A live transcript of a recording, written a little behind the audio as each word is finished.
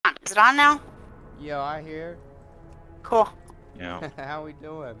Is it on now? Yo, I hear. Cool. Yeah. How we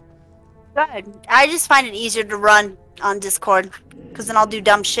doing? Good. I just find it easier to run on Discord, because then I'll do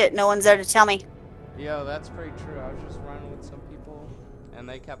dumb shit. No one's there to tell me. Yo, that's pretty true. I was just running with some people, and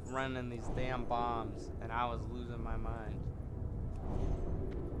they kept running these damn bombs, and I was losing my mind.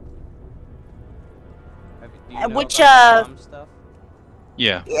 Do you know Which, about the bomb stuff?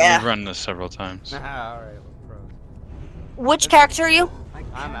 Yeah. Yeah. We've run this several times. Alright, we're pros. Which character are you?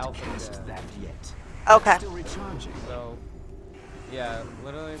 I'm Alpha. that yet. Okay. Still recharging. So, yeah,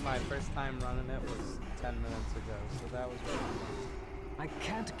 literally my first time running it was 10 minutes ago, so that was really fun. I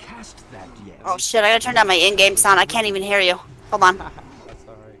can't cast that yet. Oh shit, I gotta turn down my in-game sound. I can't even hear you. Hold on. That's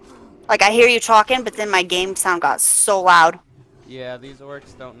alright. Like, I hear you talking, but then my game sound got so loud. Yeah, these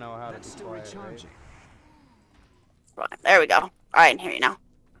orcs don't know how to be Still quiet, recharging. Right, there we go. Alright, I can hear you now.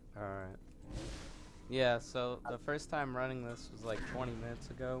 Alright. Yeah, so the first time running this was like 20 minutes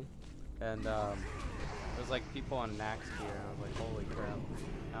ago, and it was like people on Nax gear, and I was like, holy crap,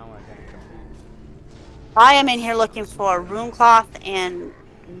 how am I gonna compete? I am in here looking for rune cloth and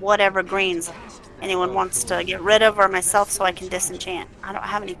whatever greens anyone wants to get rid of, or myself, so I can disenchant. I don't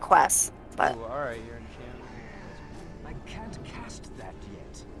have any quests, but Ooh, alright, you're enchanted. I can't cast that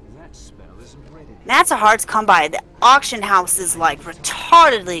yet. That spell isn't ready. that's a hard to come by. The auction house is like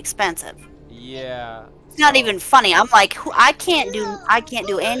retardedly expensive. Yeah. It's not so- even funny. I'm like, I can't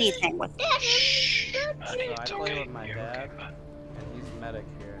do anything with it. So I play with my dad, and he's medic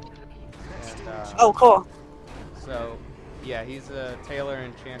here. And, Oh, cool. So, yeah, he's a tailor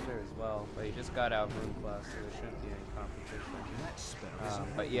enchanter as well, but he just got out rune class, so there shouldn't be any competition. That spell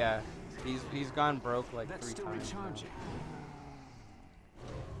isn't But ready. yeah, he's gone broke like That's 3 still times. now. recharging.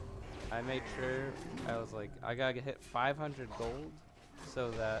 I made sure I was like, I gotta hit 500 gold so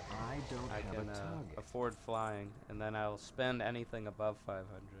that I don't I have can a target. afford flying, and then I'll spend anything above 500,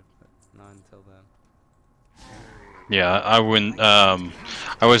 but not until then. Yeah, I wouldn't.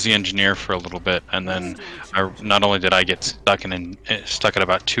 I was the engineer for a little bit, and then not only did I get stuck at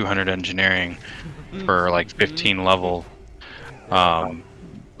about 200 engineering for like 15 level,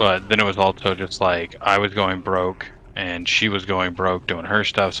 but then it was also just like I was going broke and she was going broke doing her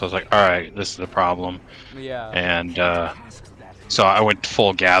stuff. So I was like, all right, this is a problem. Yeah. And Cast that so I went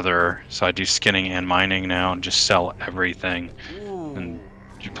full gatherer. So I do skinning and mining now and just sell everything. Ooh. And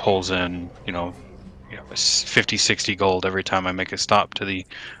it pulls in, 50, 60 gold every time I make a stop to the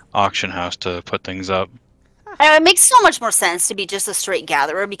auction house to put things up. And it makes so much more sense to be just a straight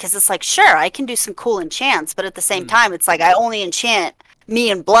gatherer, because it's like, sure, I can do some cool enchants, but at the same time, it's like I only enchant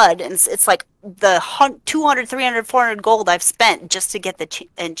me and blood, and it's like the 200, 300, 400 gold I've spent just to get the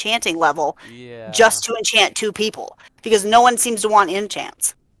enchanting level, Yeah. just to enchant 2 people, because no one seems to want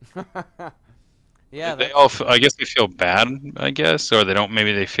enchants. Yeah. They that's- all, I guess they feel bad, I guess, or they don't.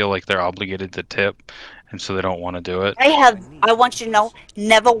 Maybe they feel like they're obligated to tip, and so they don't want to do it. I want you to know,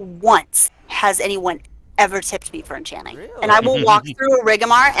 never once has anyone ever tipped me for enchanting. And I will walk through a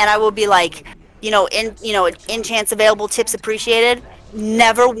Rigomar and I will be like, enchants available, tips appreciated.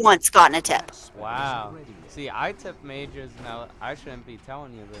 Never once gotten a tip. Wow. See, I tip mages now. I shouldn't be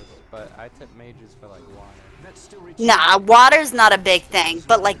telling you this, but I tip mages for like water. That's still recharging. Nah, water's not a big thing,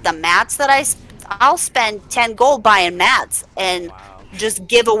 but like the mats that I'll spend 10 gold buying mats and Wow. just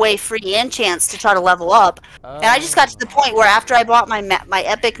give away free enchants to try to level up. And I just got to the point where after I bought my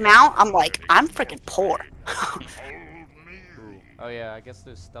epic mount, I'm like, I'm freaking poor. Oh yeah, I guess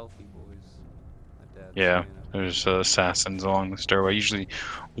there's stealthy boys. Dead, Yeah, so, there's assassins along the stairway. Usually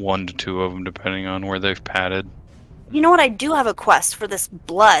 1 to 2 of them, depending on where they've padded. You know what? I do have a quest for this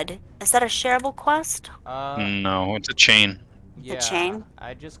blood. Is that a shareable quest? No, it's a chain. Yeah, chain?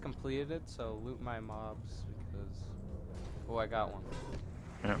 I just completed it, so loot my mobs because. Oh, I got one.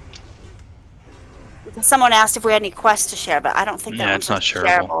 Yeah. Someone asked if we had any quests to share, but I don't think that Yeah, one's it's not just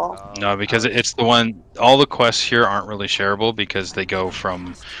shareable. No, because it's the one. All the quests here aren't really shareable because they go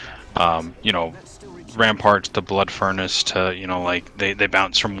from, ramparts to blood furnace to like they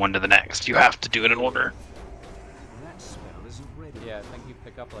bounce from one to the next. You have to do it in order. That spell isn't ready. Yeah, I think you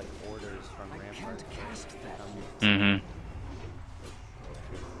pick up like orders from I Rampart. can't cast that. Mm-hmm.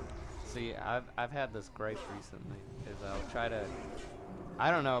 See, I've had this gripe recently, is I'll try to. I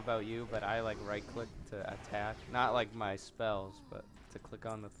don't know about you, but I like right click to attack, not like my spells, but to click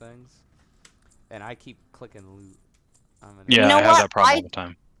on the things, and I keep clicking loot. Yeah, You know I have what? that problem all the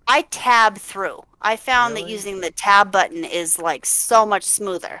time. I tab through. I found that Really? using the tab button is like so much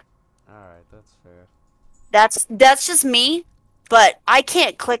smoother. Alright, that's fair. That's just me, but I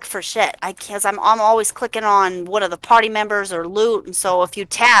can't click for shit. Because I'm always clicking on one of the party members or loot, and so if you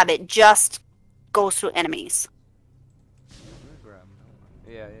tab, it just goes through enemies. I'm gonna grab another one.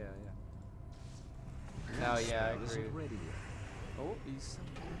 Yeah. No, yeah, I agree. Oh, he's.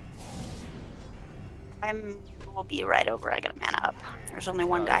 We'll be right over. I gotta mana up. There's only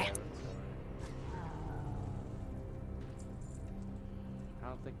one Oh, guy. yeah, that's alright. I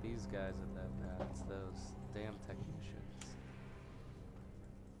don't think these guys are that bad. It's those damn technicians.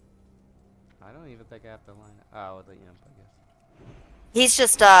 I don't even think I have to line up. Oh, with the imp, I guess. He's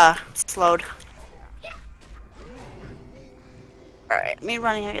just slowed. Alright, me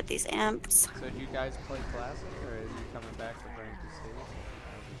running to get these amps. So did you guys play Classic, or are you coming back to Brain Crusade?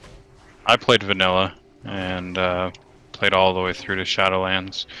 I played vanilla and played all the way through to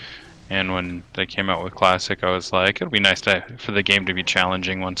Shadowlands. And when they came out with Classic, I was like, it'd be nice for the game to be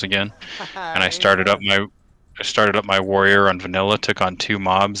challenging once again. And I started up my warrior on vanilla, took on 2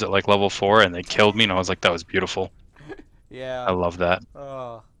 mobs at like level 4, and they killed me. And I was like, that was beautiful. Yeah. I love that.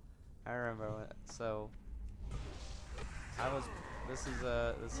 Oh, I remember when. So This is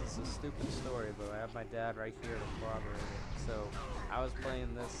a stupid story, but I have my dad right here to corroborate it. So I was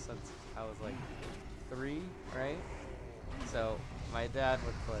playing this since I was like 3, right? So my dad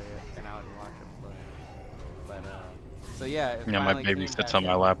would play it, and I would watch him play it. But so yeah. It Yeah, my finally baby came sits back on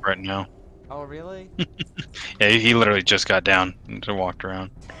my out. lap right now. Oh really? Yeah, he literally just got down and walked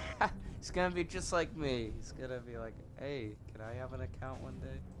around. He's gonna be just like me. He's gonna be like, "Hey, can I have an account one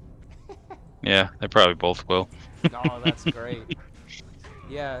day?" Yeah, they probably both will. Oh, that's great.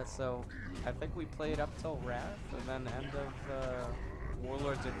 Yeah, so I think we played up till Wrath, and then end of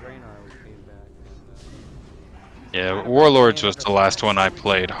Warlords of Draenor we came back. And, Yeah, Warlords was the last one I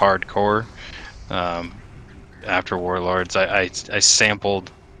played hardcore. After Warlords, I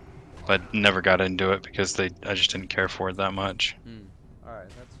sampled, but never got into it because I just didn't care for it that much. All right,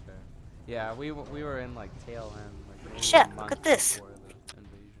 that's fair. Yeah, we were in like tail end. Like, maybe Shit, a look month at this. before the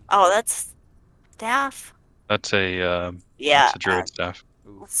invasion. Oh, that's staff. That's a Yeah, that's a druid staff.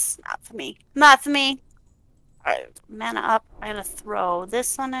 it's not for me. Not for me. Alright, mana up. I'm gonna throw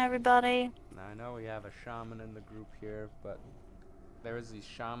this on everybody. Now I know we have a shaman in the group here, but there was these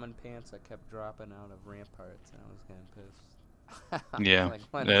shaman pants that kept dropping out of ramparts, and I was getting pissed. Yeah, Like,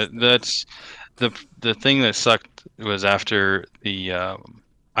 what is that's the thing that sucked was after the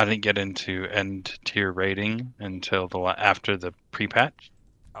I didn't get into end tier rating until after the pre-patch.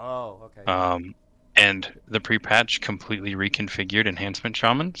 Oh, okay. And the pre-patch completely reconfigured enhancement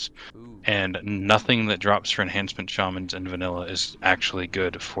shamans, Ooh. and nothing that drops for enhancement shamans in vanilla is actually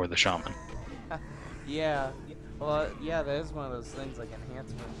good for the shaman. Yeah. Well, yeah, that is one of those things like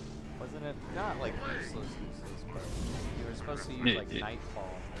enhancement. Wasn't it not like useless, but you were supposed to use like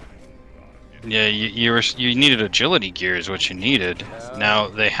Nightfall. Yeah, you needed agility gear is what you needed. Now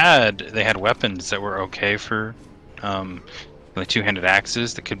they had weapons that were okay for like 2-handed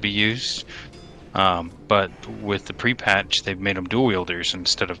axes that could be used. But with the pre-patch, they've made them dual wielders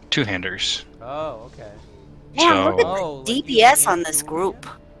instead of 2-handers. Oh, okay. Man, look at Oh, the like you DPS on can't this do group.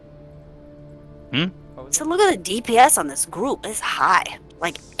 What was So it? look at the DPS on this group. It's high.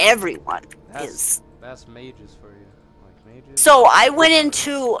 Like everyone is. That's mages for you. Like mages. So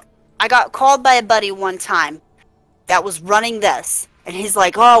I got called by a buddy one time that was running this. And he's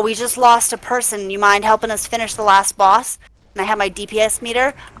like, oh, we just lost a person. You mind helping us finish the last boss? And I have my DPS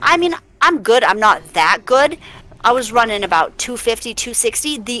meter. I mean, I'm good. I'm not that good. I was running about 250,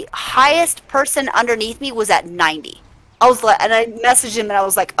 260. The highest person underneath me was at 90. I was like, and I messaged him and I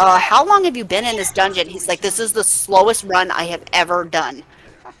was like, how long have you been in this dungeon? He's like, this is the slowest run I have ever done.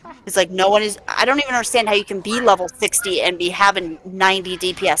 He's like, I don't even understand how you can be level 60 and be having 90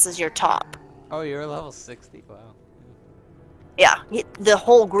 DPS as your top. Oh, you're level 60. Wow. Yeah, the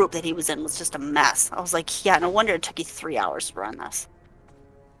whole group that he was in was just a mess. I was like, yeah, no wonder it took you 3 hours to run this.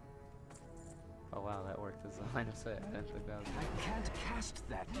 Oh wow, that worked as a line of sight. I didn't think that was. I can't cast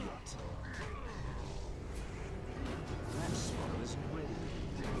that yet. That spell isn't ready.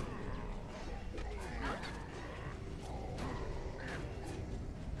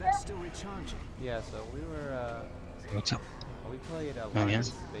 That's still recharging. Yeah, so we were. What's up? We played yeah?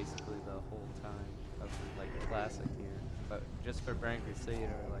 Alliance basically the whole time of like Classic here, but just for Brain Crusade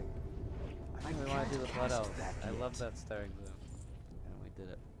or like. I think we want to do the Blood Elves. I love that starting zone, and we did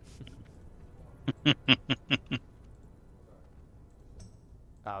it.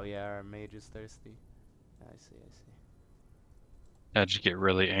 Oh yeah, our mage is thirsty. I see. I just get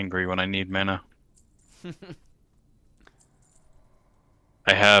really angry when I need mana.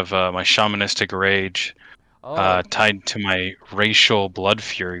 I have my shamanistic rage tied to my racial blood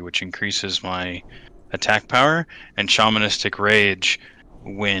fury, which increases my attack power, and shamanistic rage.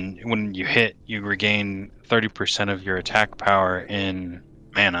 When you hit, you regain 30% of your attack power in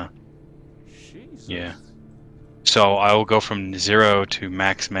mana. Jesus. Yeah. So I will go from 0 to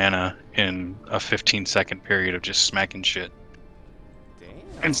max mana in a 15-second period of just smacking shit. Damn.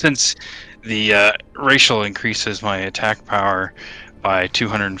 And since the racial increases my attack power by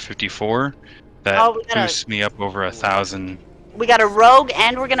 254, that Oh, we gotta- boosts me up over 1,000. We got a rogue,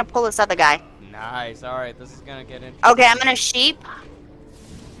 and we're gonna pull this other guy. Nice. All right, this is gonna get interesting. Okay, I'm gonna sheep.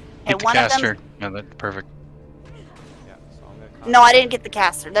 Get the one of them. caster. No, that's perfect. Yeah, so I'm gonna No, I didn't get the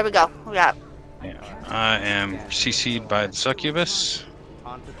caster. There we go. We got. Yeah. I am CC'd by the succubus.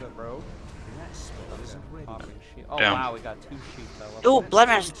 Onto the rope. That spell isn't ready. Popping sheep. Oh Down. wow, we got 2 sheep. I love Ooh, that. blood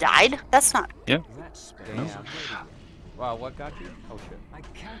runners died. That's not. That spell Damn. isn't ready. Wow, what got you? Oh shit. I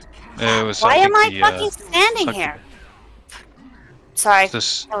can't cast It was, Why am I think, the, fucking standing succubus. here? Sorry.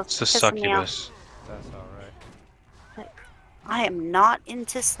 It's the, That was it's the pissing me off. succubus. That's all right. I am not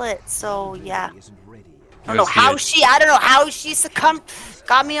into slit, so yeah. isn't ready yet. I don't know Let's how get- she. I don't know how she succumbed.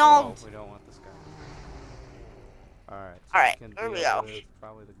 Got me all. Oh, we don't want this guy. All right. All right, can here we deal go. with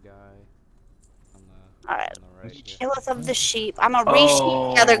Probably the guy on the All right. on the right here. Kill us of the sheep. I'm gonna re-sheep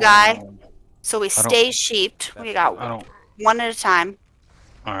the other guy, so we don't- stay sheeped. We got I don't. one at a time.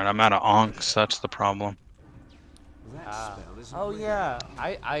 Alright, I'm out of onks. That's the problem. That Ah. spell isn't Oh ready. yeah,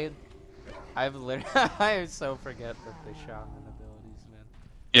 I've literally I so forget that the shaman abilities, man.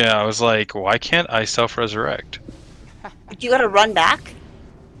 Yeah, I was like, why can't I self-resurrect? You gotta run back.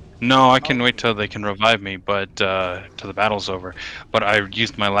 No, I can wait till they can revive me, but till the battle's over. But I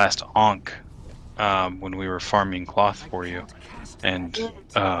used my last onk when we were farming cloth for you, and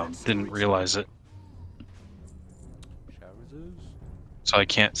didn't realize it. Showers. So I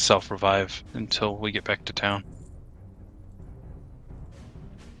can't self-revive until we get back to town.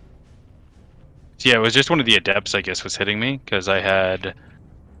 So yeah, it was just one of the adepts, I guess, was hitting me, because I had...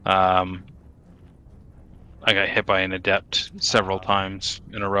 I got hit by an adept several times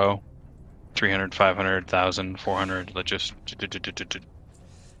in a row. 300, 500, 1,000, 400, like just...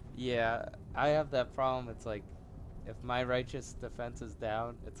 Yeah, I have that problem. It's like, if my righteous defense is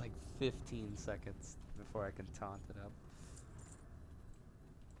down, it's like 15 seconds before I can taunt it up.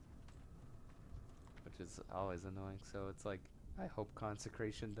 Which is always annoying, so it's like, I hope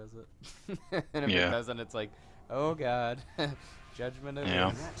Consecration does it. And if Yeah. it doesn't, it's like, oh god, Judgment of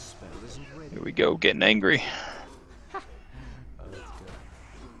Yeah. That spell isn't ready. Here we go, getting angry. Oh, that's good.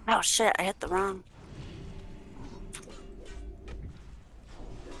 Oh shit! I hit the wrong.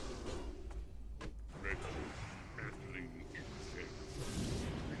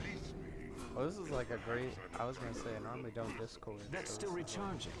 Oh, this is like a great, I was gonna say, I normally don't Discord. That's so still this is like-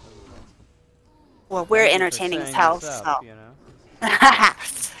 recharging. this is awesome. Well, we're Thank you for entertaining as saying hell. this So. up, you know?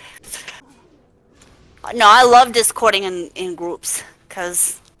 No, I love discording in groups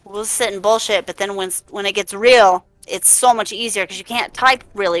because we'll sit and bullshit, but then when it gets real, it's so much easier because you can't type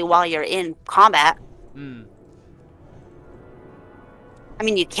really while you're in combat. Hmm. I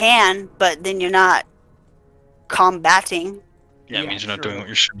mean, you can, but then you're not combating. Yeah, it Yeah, means you're not sure. doing what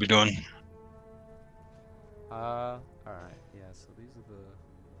you should be doing. Alright, yeah, so these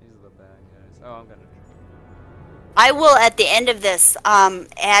are the bad guys. Oh, I'm gonna... I will, at the end of this,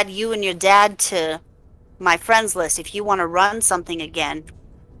 add you and your dad to my friends list if you want to run something again.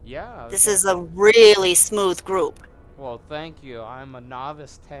 Yeah. This is a really smooth group. Well, thank you. I'm a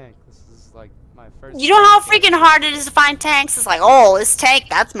novice tank. This is like my first... You know how tank freaking game. hard it is to find tanks? It's like, oh, this tank,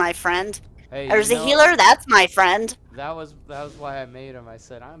 that's my friend. Hey, There's you a know, healer, that's my friend. That was why I made him. I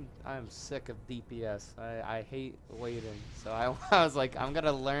said I'm sick of DPS. I hate waiting. So I was like, I'm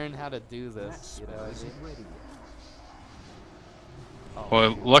gonna learn how to do That this. You know spell what I isn't mean? ready yet. Oh,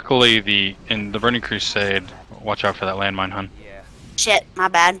 Well, luckily, in the Burning Crusade, watch out for that landmine, hun. yeah. Shit, my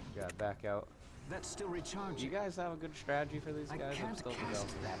bad. Gotta back out. That's still Do you recharging. guys have a good strategy for these I guys? I'm can't still cast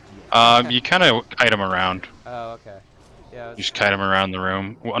developing. that yet. You kind of kite them around. Oh, okay. Yeah. I You was- just kite them around the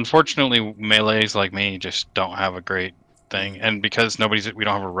room. Well, unfortunately, melees like me just don't have a great thing, and because we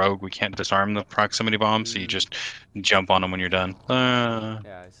don't have a rogue, we can't disarm the proximity bomb. So you just jump on them when you're done. Yeah,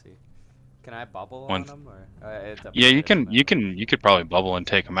 I see. Can I bubble One- on them or? It's up Yeah, to you can. man. You could probably bubble and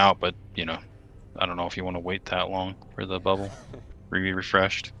take them out, but you know, I don't know if you want to wait that long for the bubble. Be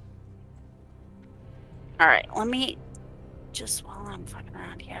refreshed. Alright, let me just while I'm fucking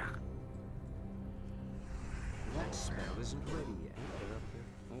around here. That spell isn't ready yet. They're up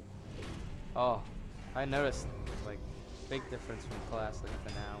here. Oh, I noticed like big difference from classic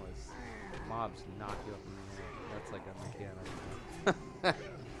to now is mobs knock you up in the air. That's like a mechanic.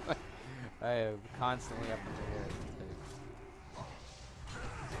 I am constantly up in the air.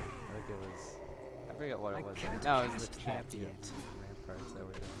 I think it was. I forget what it was. No, it was the champion ramparts that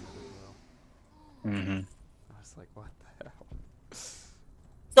were doing it as well. Mm-hmm. I was like, what the hell?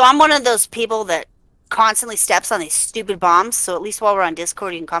 So I'm one of those people that constantly steps on these stupid bombs. So at least while we're on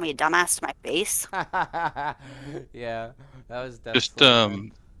Discord, you can call me a dumbass to my face. Yeah, that was Just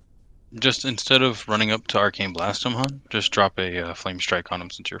definitely. just instead of running up to Arcane Blast him, hun, just drop a Flame Strike on him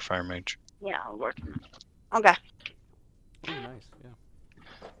since you're a Fire Mage. Yeah, I'll work. Okay. Ooh, nice.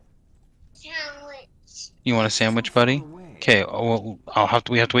 Yeah. You want a sandwich, buddy? Okay. Well,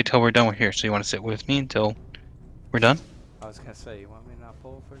 we have to wait till we're done with here. So you want to sit with me until we're done? I was gonna say, you want me to not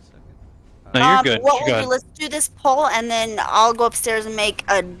pull for a second? No, you're good. What You're we'll good. do, let's do this poll, and then I'll go upstairs and make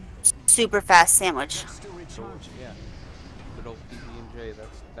a super fast sandwich. Yeah. Good old PB&J.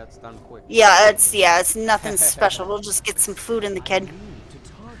 That's done quick. Yeah, it's nothing special. We'll just get some food in the kid.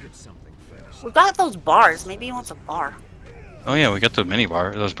 We got those bars. Maybe he wants a bar. Oh yeah, we got the mini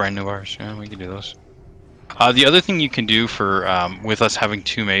bar, those brand new bars. Yeah, we can do those. The other thing you can do for with us having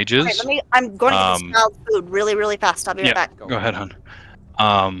 2 mages. Alright, I'm going to get this child's food really, really fast. I'll be right back. Go ahead, hun.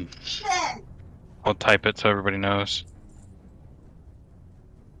 I'll type it so everybody knows.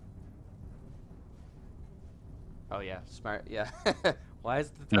 Oh yeah, smart. Yeah. Why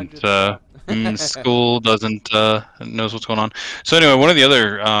is the tongue just And school doesn't knows what's going on. So anyway, one of the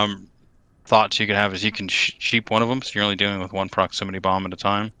other thoughts you can have is you can sheep one of them, so you're only dealing with one proximity bomb at a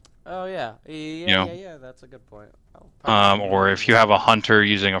time. Oh yeah, know? yeah. That's a good point. Or if you have a hunter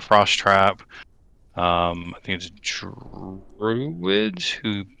using a frost trap, I think it's druids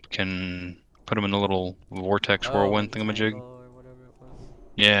who can put them in the little vortex whirlwind thingamajig. Or whatever it was.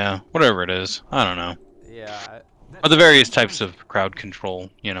 Yeah, whatever it is. I don't know. Yeah. Or the various types of crowd control,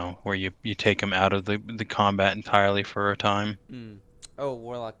 you know, where you take them out of the combat entirely for a time. Oh,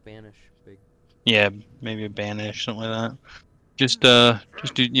 Warlock Banish. Big. Yeah, maybe a banish, something like that. Just do,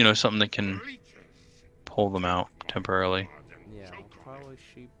 you know, something that can pull them out temporarily. Yeah, we'll probably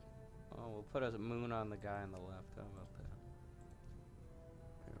sheep. Oh, we'll put a moon on the guy on the left. How about that?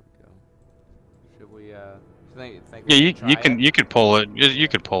 There we go. Should we think Yeah, we can you could pull it. You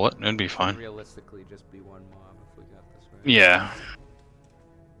could pull it. It'd be fine. Realistically, just be one mob if we got this right. Yeah.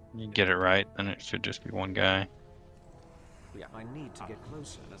 You get it right, then it should just be one guy. Yeah. I need to get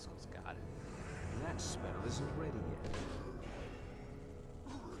closer. This one's got it. That spell isn't ready yet.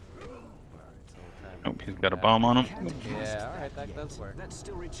 Oh, he's got a bomb on him. Yeah, alright, that does work. That's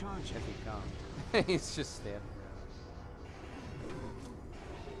still recharging. If he comes. He's just standing around.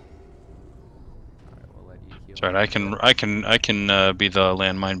 Alright, we'll let you heal. That's right. I can be the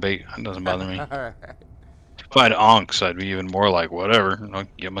landmine bait. It doesn't bother me. Alright. If I had onks, I'd be even more like whatever. I'll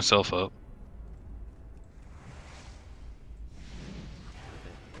get myself up.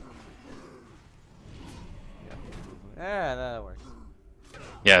 Yeah, that works.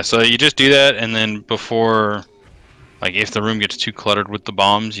 Yeah, so you just do that, and then before, like, if the room gets too cluttered with the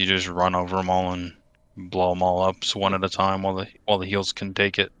bombs, you just run over them all and blow them all up, so one at a time, while the heals can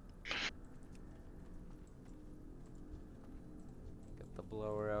take it. Get the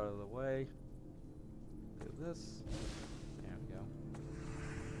blower out of the way. Do this. There we go.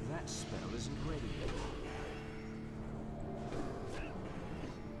 That spell isn't ready yet.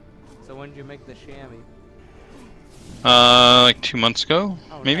 So when did you make the chamois? Like 2 months ago,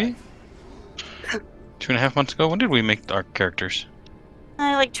 Oh, maybe? 2.5 months ago? When did we make our characters?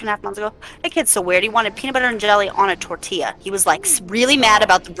 Like 2.5 months ago. That kid's so weird. He wanted peanut butter and jelly on a tortilla. He was like really mad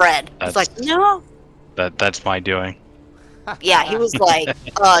about the bread. He was like, no. That's my doing. Yeah, he was like,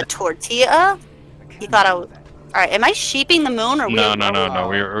 tortilla? He thought I was... Alright, am I sheeping the moon or we? No.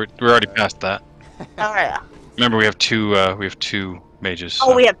 We're already past that. Alright. Remember, we have two mages. Oh,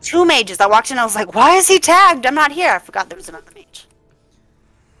 so. we have 2 mages. I walked in, I was like, why is he tagged? I'm not here. I forgot there was another mage.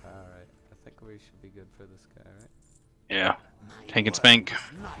 Alright, I think we should be good for this guy, right? Yeah. Tank and spank.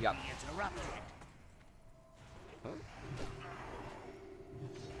 Yep.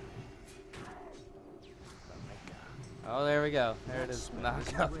 Oh, there we go. There it is.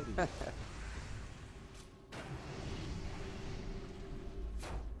 Knockout.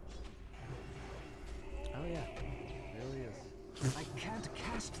 Oh yeah, really is. I can't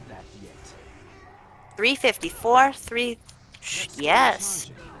cast that yet. 354, 3...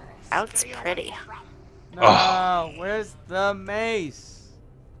 Yes. That's pretty. No, where's the mace?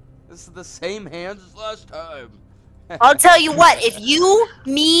 This is the same hands as last time. I'll tell you what, if you,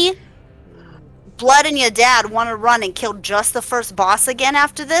 me, Blood, and your dad want to run and kill just the first boss again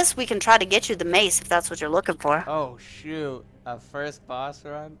after this, we can try to get you the mace if that's what you're looking for. Oh shoot, a first boss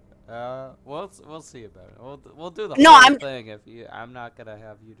run? We'll see about it. We'll do the whole thing if you. I'm not gonna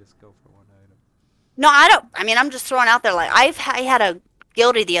have you just go for one item. No, I don't. I mean, I'm just throwing out there. Like I had a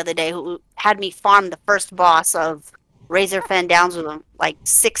guildie the other day who had me farm the first boss of Razor Fen Downs with him like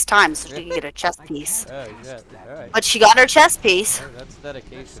 6 times so she could get a chest piece. Oh yeah, all right. But she got her chest piece. That's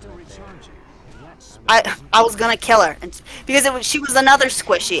dedication right there. I was gonna kill her, and because she was another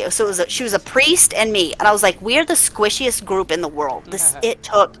squishy. So she was a priest and me, and I was like, we're the squishiest group in the world. It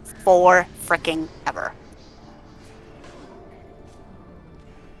took 4 freaking ever.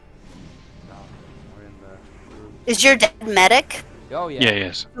 We're in the room. Is your dad medic? Oh yeah. Yeah,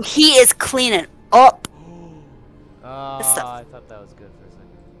 yes. He is cleaning up. Oh, I thought that was good for a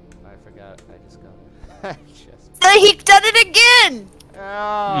second. I forgot. I just got just. He done it again.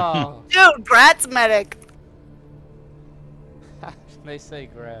 Oh. Dude, Grat's medic. They say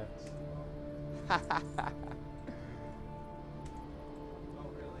grass.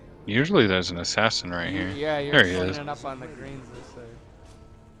 Usually there's an assassin right here. Yeah, you're There he is. cleaning up on the greens this side.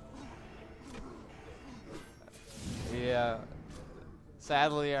 Yeah.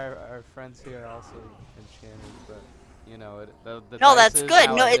 Sadly, our friends here are also enchanted, but you know, the No, dice that's is good.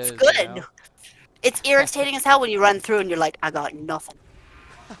 how No, it it's is, good. you know? It's irritating as hell when you run through and you're like, I got nothing.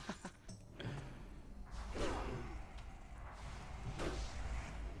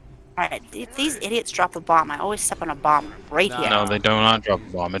 Alright, if these idiots drop a bomb, I always step on a bomb right here. No, they do not drop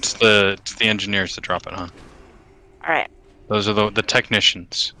a bomb. It's the engineers that drop it, huh? Alright. Those are the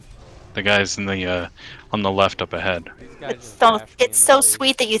technicians. The guys in the on the left up ahead. These guys It's just so, bashed me it's in the so face.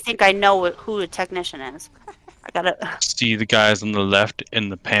 sweet that you think I know who a technician is. I gotta... See the guys on the left in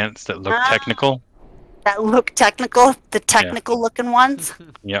the pants that look Ah. technical? That look technical, the technical looking ones.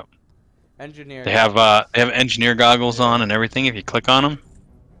 Yep. Engineer. They have engineer goggles on and everything. If you click on them,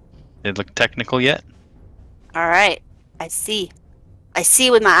 they look technical yet. Alright, I see. I see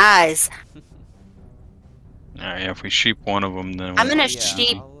with my eyes. All right, if we sheep one of them, then I'm gonna Yeah,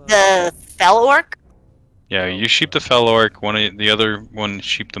 sheep I'll, the fell orc. yeah, you sheep the fell orc. The other one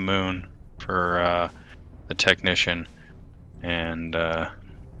sheep the moon for the technician, and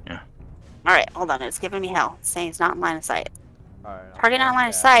Alright, hold on, it's giving me hell. It's saying it's not in line of sight. Alright, I'll Target not pull line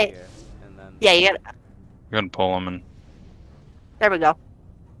of back sight. here, and then Yeah, you got... go ahead and pull them and There we go.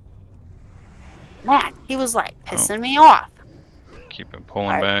 Man, he was like pissing me off. keep it pulling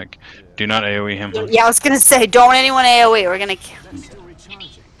Alright. back. Do not AoE him. Huh? Yeah, I was gonna say, don't anyone AoE. We're gonna... That's still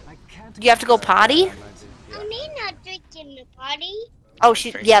recharging. I can't. Do you have to go potty? I might do- yeah. Mommy not drinking the potty. Oh,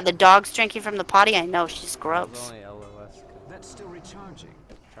 she... Yeah, the dog's drinking from the potty. I know, she's It was gross. only LOS 'cause That's still recharging.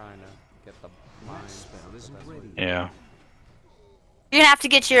 trying to get the That mines. spell isn't That's what- ready. Yeah. You're gonna have to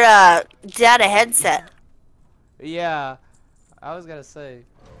get your data headset. Yeah, I was gonna say,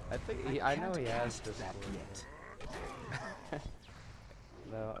 I think I know he has Cast this. that one. yet.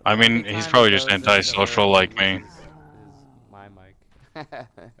 No, I the mean, only he's time probably it just goes into antisocial order like me. is my mic.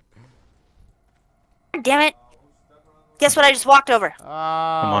 Damn it. Guess what I just walked over? Oh,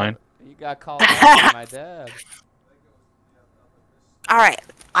 mine? you got called out by my dad. Alright,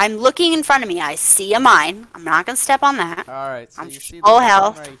 I'm looking in front of me. I see a mine. I'm not gonna step on that. Alright, so I'm you see full this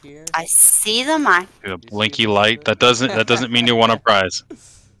health. one right here? I see the mine. The You see blinky this light. bit? That doesn't mean you won a prize.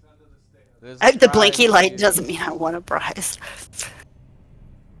 There's a The prize blinky light here. doesn't mean I won a prize.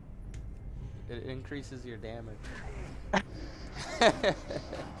 It increases your damage.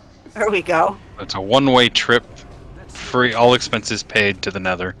 There we go. It's a one-way trip, free, all expenses paid to the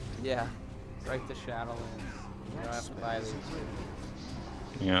Nether. Yeah, right to Shadowlands. You don't have to buy these.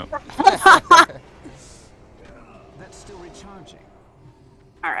 Yeah. That's still recharging.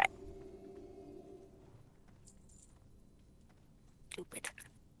 Alright. Stupid.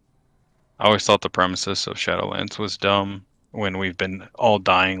 I always thought the premises of Shadowlands was dumb when we've been all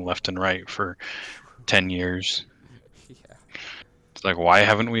dying left and right for 10 years. Yeah. It's like, why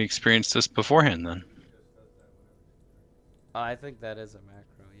haven't we experienced this beforehand then? I think that is a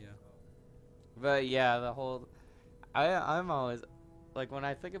macro, yeah. But yeah, the whole I'm always like when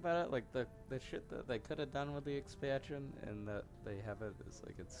I think about it, like the shit that they could have done with the expansion and that they have it is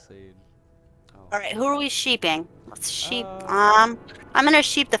like insane. Oh. Alright, who are we sheeping? Let's sheep, Uh, I'm gonna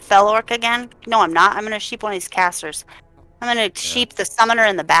sheep the fell orc again. No, I'm not. I'm gonna sheep one of these casters. I'm gonna sheep the summoner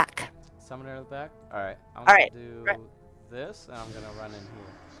in the back. Summoner in the back? Alright, I'm Alright, gonna do this and I'm gonna run in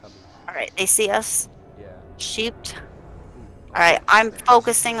here. Cubby. Alright, they see us. Yeah. Sheeped. Alright, I'm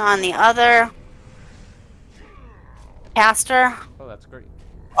focusing on the other caster. Oh, that's great.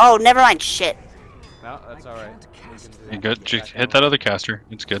 Oh, never mind. Shit. No, that's alright. You good? Just hit that other caster.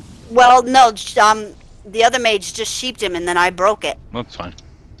 It's good. Well, no, the other mage just sheeped him and then I broke it. That's fine.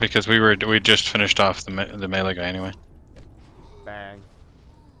 Because we just finished off the melee guy anyway. Bang.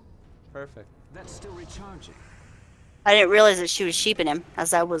 Perfect. That's still recharging. I didn't realize that she was sheeping him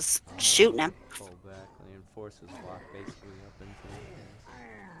as I was shooting him. Pull back. The enforcers block basically up into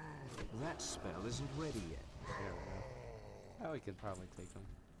it. That spell isn't ready yet. There we go. Oh, we could probably take them.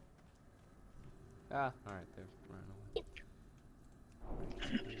 Ah, alright, they're running away.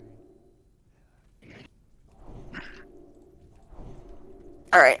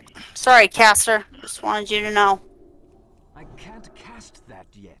 Alright. Sorry, caster. Just wanted you to know. I can't cast that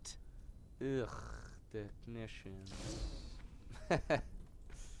yet. Ugh, technicians.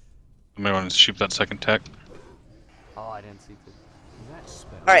 Somebody want to shoot that second tech? Oh, I didn't see the. That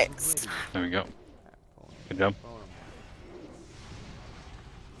spell Alright. isn't ready. There we go. Alright, Good job. boom.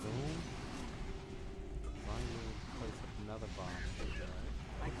 Finally place another bomb.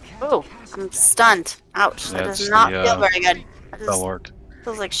 I can't Ooh, cast I'm that stunned. Ouch. That That's does not the, feel very good. That just Spellwork.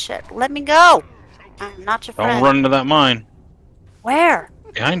 feels like shit. Let me go. I'm not your Don't friend. run into that mine. Where?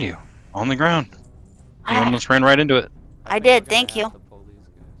 Behind you. On the ground. You Ah, almost ran right into it. I think did, we're gonna thank have you. to pull these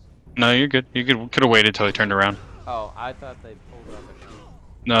guys. No, you're good. You could have waited till he turned around. Oh, I thought they pulled up a sheep.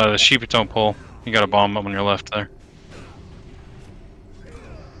 No, the sheep don't pull. You got a bomb up on your left there.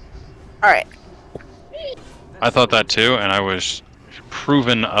 Alright. I thought that too, and I was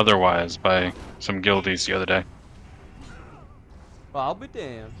proven otherwise by some guildies the other day. Well, I'll be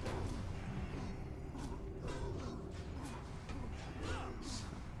damned.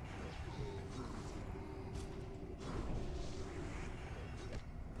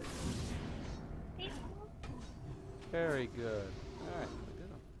 Very good. Alright, we did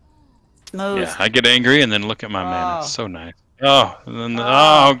them. Smooth. Yeah, I get angry and then look at my mana. Oh. It's so nice. Oh, and then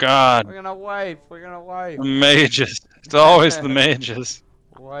Oh. oh god, We're gonna wipe. We're gonna wipe. the mages. It's always the mages.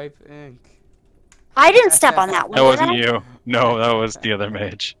 Wipe ink. I didn't step on that one. That did wasn't I? you. No, that was the other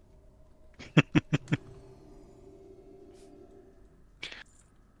mage.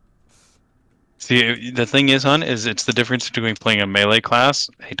 See, the thing is, hon, is it's the difference between playing a melee class.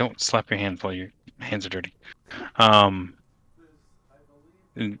 Hey, don't slap your hands while your hands are dirty.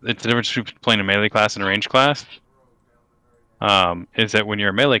 It's the difference between playing a melee class and a range class. Is that when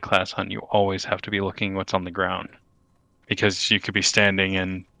you're a melee class, hon, you always have to be looking what's on the ground, because you could be standing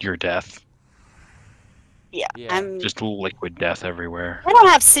in your death, Yeah. Yeah. I'm. just liquid death everywhere. I don't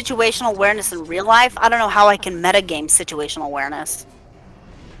have situational awareness in real life. I don't know how I can metagame situational awareness.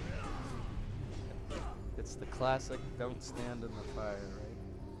 It's the classic don't stand in the fire,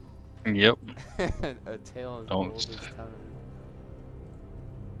 right? Yep. A tale as Don't. old as time.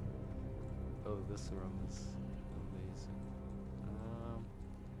 Oh, this room is amazing.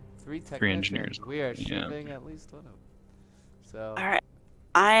 Three technicians. engineers. We are Yeah. shipping at least one of them. So, Alright.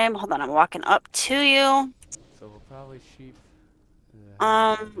 Hold on, I'm walking up to you. so we'll probably sheep.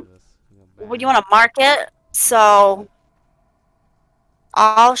 Would you want to mark it? So,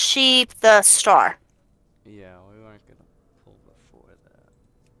 I'll sheep the star. Yeah, we weren't gonna pull before that.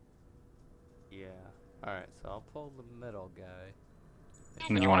 Yeah. Alright, so I'll pull the middle guy.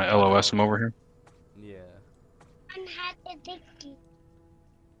 And then you want to LOS him over here? Yeah. I'm had the dicky.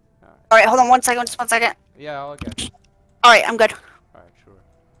 Alright. Alright, hold on one second, just 1 second. Yeah, okay. Alright, I'm good. Alright, sure.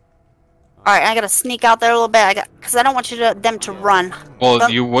 Alright, I gotta sneak out there a little bit. Because I don't want them to run. Well,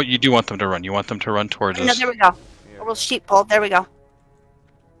 Well- what you do want them to run? You want them to run towards No, us. there we go. Here A we little go. sheep pull. There we go.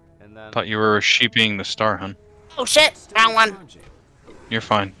 And then Thought you were sheeping the star, hun. Oh shit! Found one. Charging. You're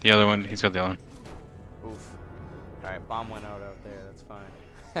fine. The other one, he's got the other one. oof. Alright, bomb went out there, that's fine.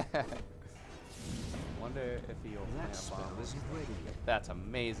 Wonder if he'll That plant a spell bomb. isn't ready yet. That's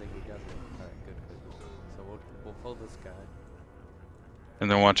amazing, he does it. Alright, good, good. So we'll pull this guy. And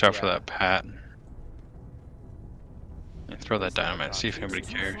then watch out for Yeah. that pat. Yeah, throw that It's not dynamite. See if toxic.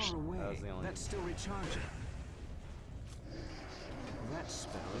 anybody Too cares. far away. That was the only- That's still recharging. That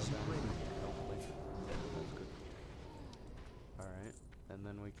spell isn't ready yet. Don't place it. That's good. Alright, and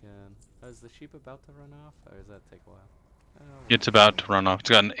then we can... is the sheep about to run off, or does that take a while? It's about to run off. It's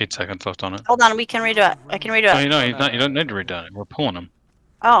got 8 seconds left on it. Hold on, we can redo it. I can redo No, it. no, he's not. You don't need to redo it. We're pulling him.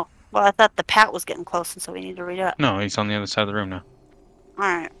 Oh, well, I thought the pat was getting close, and so we need to redo it. No, he's on the other side of the room now.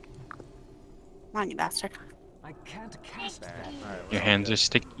 Alright. Come on, you bastard. I can't cast that. Alright, Your hands are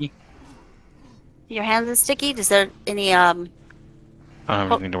sticky. Your hands are sticky? Is there any, I don't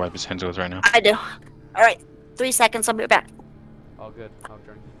have anything to wipe his hands with right now. I do. Alright, 3 seconds, I'll be back. all good. I'll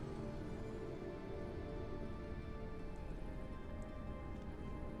drink.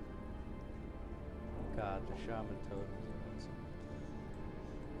 God, the shaman totems are awesome.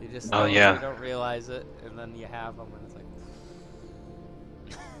 You just Oh, don't, yeah. you don't realize it, and then you have them, and it's like...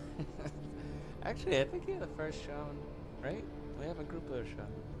 Actually, I think you're the first shaman, right? We have a group of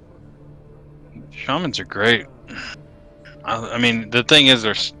shaman. Shamans are great. I mean, the thing is,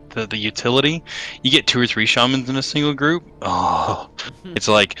 there's the utility. You get 2 or 3 shamans in a single group. Oh, it's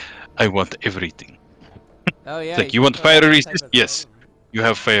like, I want everything. Oh yeah. It's like, you want fire resist? Yes. You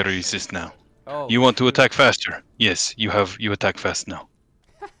have fire resist now. Oh, You want to shoot. attack faster? Yes, you attack fast now.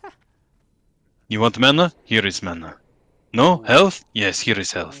 You want mana? Here is mana. No? Health? Yes, here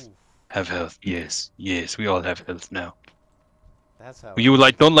is health. Ooh. Have health. Yes, yes, we all have health now. That's how. You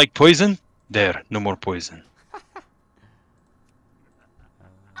don't like poison? There, no more poison.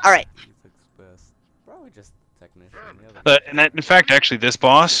 All right. Probably just technician. In fact, actually, this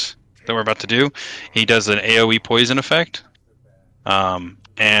boss that we're about to do, he does an AOE poison effect.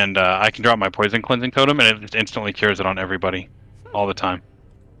 And I can drop my poison cleansing totem, and it instantly cures it on everybody, all the time.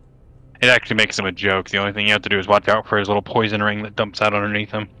 It actually makes him a joke. The only thing you have to do is watch out for his little poison ring that dumps out underneath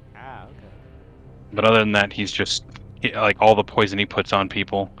him. Ah, okay. But other than that, he's just like all the poison he puts on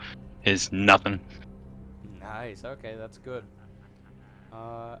people is nothing. Nice. Okay, that's good.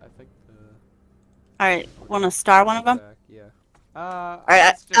 I think the. All right. Want to star one of them? Yeah. All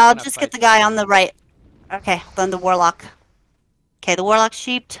right. I'll just get the guy on the right. Okay. Then the warlock. Okay, the warlock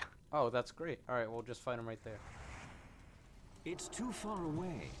sheeped. Oh, that's great. All right, we'll just fight him right there. It's too far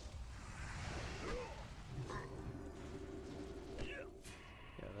away. Yeah,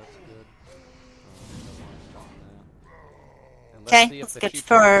 that's good. Okay, let's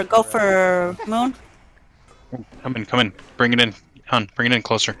go for Moon. Come in. Bring it in. Hun, bring it in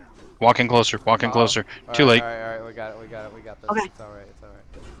closer. Walk in closer. Closer. Too late. Alright, we got this. Okay. It's alright.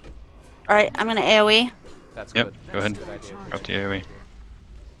 Alright, I'm gonna AoE. That's Yep, good. go ahead. Good idea. Drop the AoE.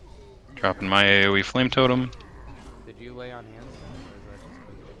 Dropping my AoE flame totem. Did you lay on hands? Or is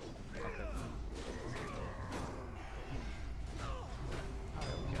that just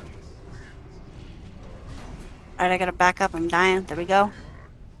okay. Alright, I gotta back up. I'm dying. There we go.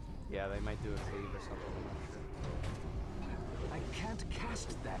 Yeah, they might do a cleave or something. I'm not sure. I can't cast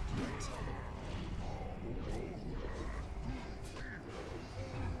that yet.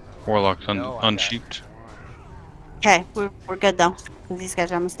 Warlock's No, I unsheeped. Okay, we're good though. These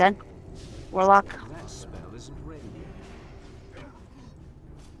guys are almost dead. Warlock. That spell isn't ready yet.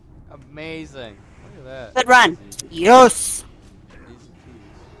 Amazing. Look at that. Good run. Easy. Yes. Easy peasy.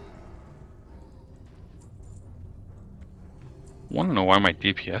 Wanna know why my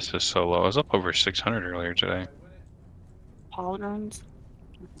DPS is so low? I was up over 600 earlier today. Pauldrons.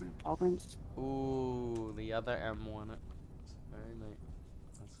 Pauldrons. Ooh, the other M1. Very nice.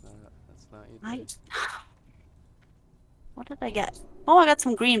 That's not you. Right. What did I get? Oh, I got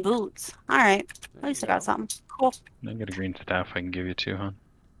some green boots. Alright. At least I got something. Cool. I get a green staff I can give you too, huh?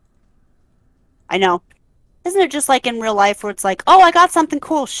 I know. Isn't it just like in real life where it's like, oh, I got something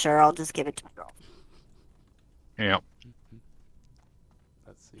cool. Sure, I'll just give it to my girl. Yep.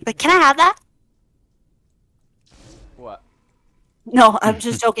 Let's see. But can I have that? What? No, I'm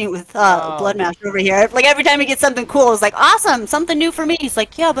just joking with Bloodmaster over here. Like every time he gets something cool, it's like, awesome, something new for me. He's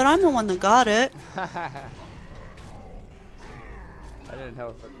like, yeah, but I'm the one that got it. I didn't know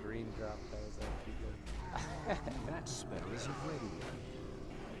if a green drop that was actually good. That spell isn't ready yet.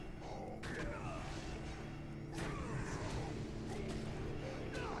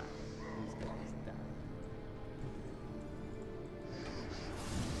 These guys die.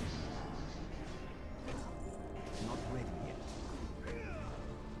 Not ready yet.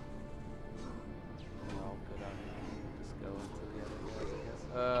 We're all good on that. We'll just go into the other guys, I guess.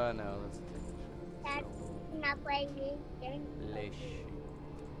 No, let's take a shot. Dad, you're not playing this game. Lish.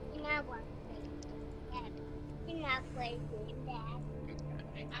 You're not playing Dad. You're not playing this, Dad.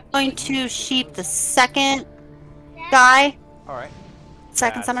 Going to sheep the second guy. Alright.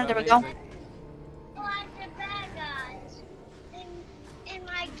 Second summoner, there we go. Who are the bad guys in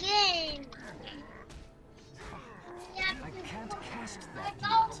my game? I can't cast that I yet.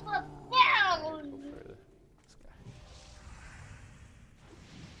 go for down. Go further. This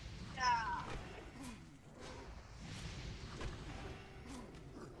guy.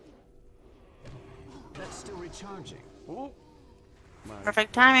 That's still recharging. Ooh. Come on.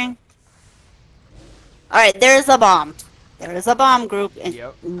 Perfect timing. Alright, there's a bomb. There is a bomb group. And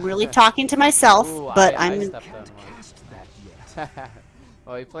Yep. I'm really talking to myself, Ooh, but I I'm... stepped on Can't one. cast that yet.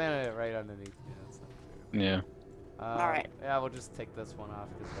 Well, he planted it right underneath me. That's not fair. Yeah. Alright. Yeah, we'll just take this one off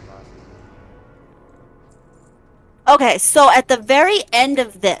because the boss is. Okay, so at the very end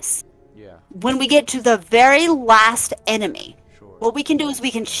of this, Yeah, when we get to the very last enemy, sure. what we can do is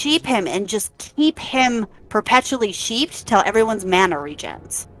we can sheep him and just keep him perpetually sheeped till everyone's mana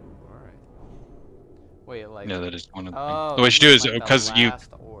regens. Alright. Wait, like. Yeah, that is one of the Oh, things. What you do is like the because you, last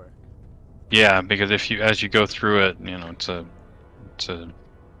ore. yeah, because if you as you go through it, you know, it's a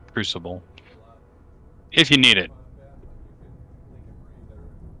crucible. If you need it.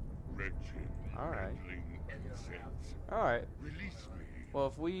 Alright. Alright. Well,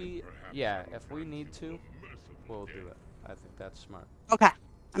 if we need to, we'll do it. I think that's smart. Okay.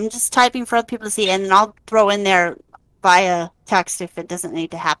 I'm just typing for other people to see, and I'll throw in there via text if it doesn't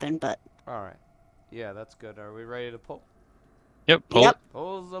need to happen, but... Alright. Yeah, that's good. Are we ready to pull? Yep. Pull Yep. it.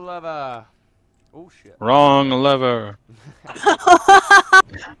 Pulls the lever. Oh shit. Wrong lever.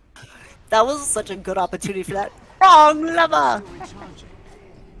 That was such a good opportunity for that. Wrong lever! Still recharging.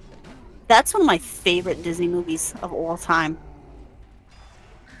 That's one of my favorite Disney movies of all time.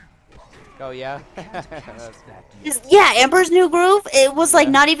 Oh yeah. Cast That's that Yeah, Emperor's New Groove, it was like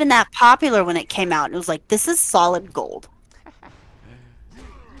Yeah. not even that popular when it came out. It was like, this is solid gold. I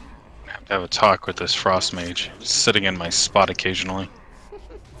have to have a talk with this frost mage, sitting in my spot occasionally.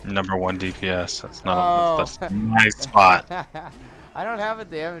 Number 1 DPS. That's not Oh. that's a nice spot. I don't have a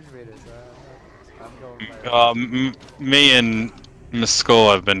damage meter, so I'm going by that. Me and Miss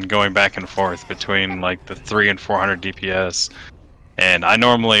Skull have been going back and forth between like the 300 and 400 DPS, and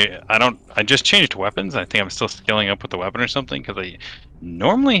I just changed weapons. I think I'm still scaling up with the weapon or something because I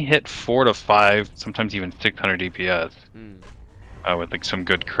normally hit 4 to 5, sometimes even 600 DPS with like some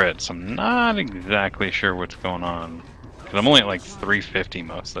good crits. I'm not exactly sure what's going on because I'm only at like 350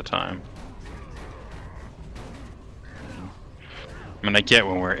 most of the time. I mean, I get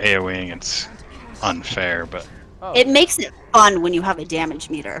when we're AoEing, it's unfair, but Oh, It makes it fun when you have a damage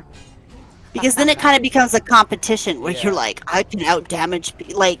meter. Because then it kind of becomes a competition where Yeah. you're like, I can out damage,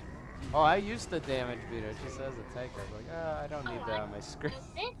 like, oh, I used the damage meter. It just says a tank. I was like, I don't need that on my screen.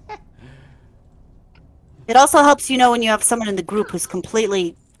 it also helps you know when you have someone in the group who's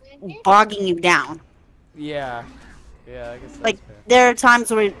completely bogging you down. Yeah. Yeah, I guess that's Like, fair. there are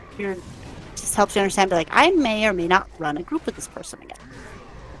times where you're just helps you understand, be like, I may or may not run a group with this person again.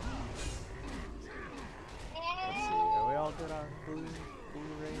 Let's see. Are we all good on blue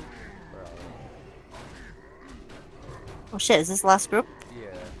range? We're all Oh shit, is this the last group? right. Yeah.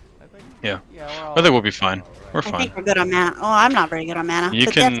 I think. yeah. Yeah, we're all. I think we'll be fine. all right. We're I fine. think we're good on mana. Oh, I'm not very good on mana. You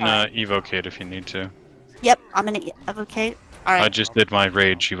but can that's all right. evocate if you need to. Yep, I'm gonna evocate. I Alright. just did my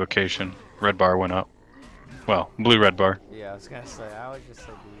rage evocation. Red bar went up. Well, blue red bar. Yeah, I was gonna say. I would just say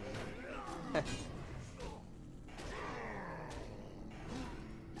blue range.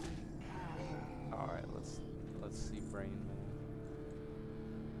 All right, let's see brain.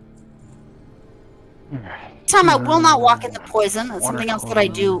 Time I will not walk in the poison. That's something else that I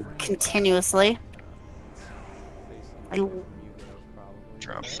do continuously. I-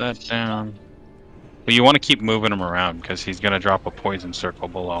 Drops that down. But you want to keep moving him around because he's gonna drop a poison circle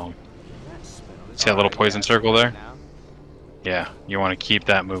below him. That spell is See that little poison circle there? Now? Yeah, you want to keep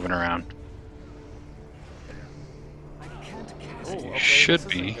that moving around. I can't cast Oh, it. okay, should this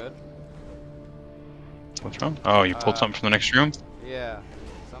isn't be. good. What's wrong? Oh, you pulled something from the next room? Yeah.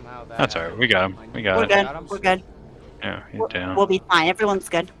 Somehow that. That's alright, we got him. We got We're it. good. Got him? We're good. Yeah, he's We'll, down. we'll be fine. Everyone's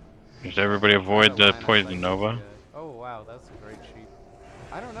good. Does everybody avoid the poison nova? Oh wow, that's a great sheep.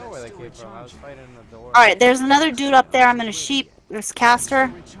 I don't know where they came from. I was fighting the door. Alright, there's another dude up there. I'm gonna sheep. There's Caster.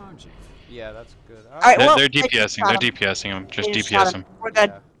 Recharging. Yeah, that's good. Alright, They're, well, they're I just DPSing. shot They're him. DPSing him. Just I just shot DPS him. We're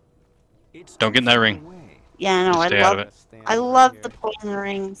good. It's Don't get in that too ring. far away. Yeah, I know. Just I stay out of love. it. I love the poison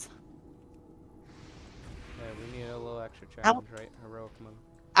rings. Yeah, we need a little extra Ow. challenge, right? Heroic mode.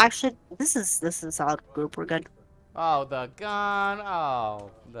 Actually, this is a solid group. We're good. Oh, the gun. Oh,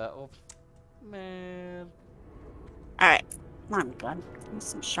 man. Alright. I'm good. There's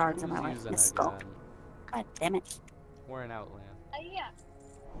some shards in my Who's life. using Miss a Skull. gun? God damn it. We're in Outland. Yeah.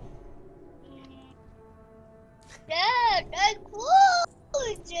 Dad, I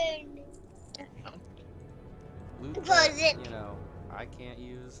closing. Loot Was that, it? you know, I can't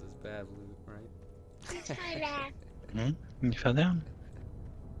use is bad loot, right? You fell down.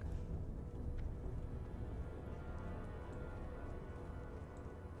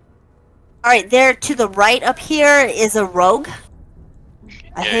 Alright, there to the right up here is a rogue.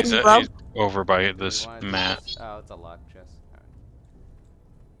 A hidden rogue. He's over by Do this you wanna do mat. this? Oh, it's a lock chest.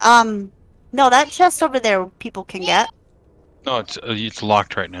 Alright. No, that chest over there people can get. No, it's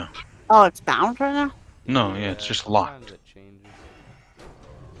locked right now. Oh, it's bound right now? No, yeah, it's just sometimes locked. it changes.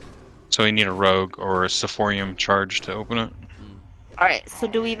 So you need a rogue or a Sephorium charge to open it. Alright, so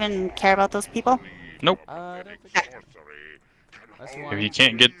do we even care about those people? Nope. I don't think so. Unless you If want you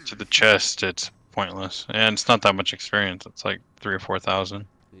can't get to the chest, it's pointless. And it's not that much experience. It's like 3,000 or 4,000.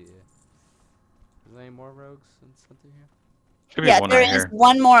 Yeah. Is there any more rogues and something here? Should be Yeah, one there right is here.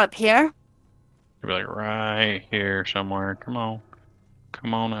 one more up here. Should be like right here somewhere. Come on.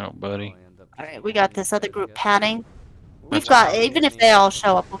 Come on out, buddy. Probably end up just Alright, we got this other I group guess. padding. We've Ooh, got, wow, even if me. they all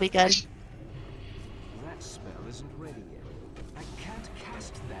show up, we'll be good. That spell isn't ready yet. I can't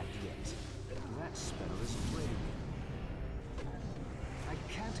cast that yet. That spell isn't ready yet. I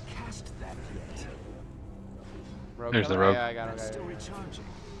can't cast that yet. Rogue There's the coming? rogue. Yeah, I got it. That's got still it. recharging.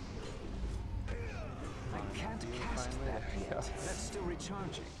 I can't You cast finally- that there you yet. go. That's still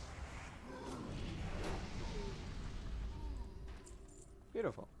recharging.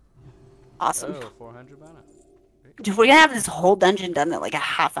 Beautiful. Awesome. Oh, 400 mana. Dude, we're gonna have this whole dungeon done in like a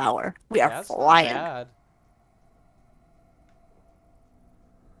half hour. We are That's not flying. bad.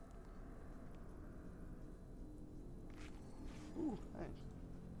 Ooh, thanks.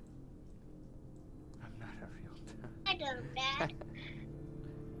 I'm not a real town. I know that.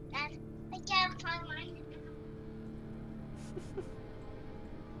 That's, I can't find mine.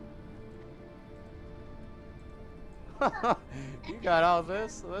 You got all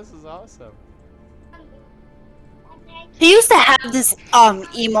this? This is awesome. He used to have this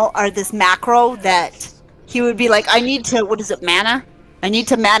emo or this macro that he would be like, I need to, what is it, mana? I need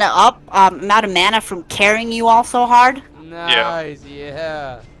to mana up. Amount of mana from carrying you all so hard. Nice,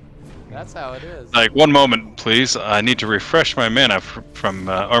 yeah. That's how it is. Like, one moment, please. I need to refresh my mana from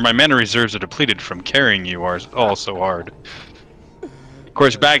or my mana reserves are depleted from carrying you all so hard. Of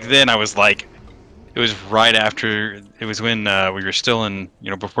course, back then I was like, it was right after, it was when we were still in,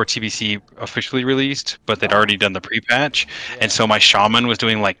 before TBC officially released, but they'd already done the pre-patch, and so my shaman was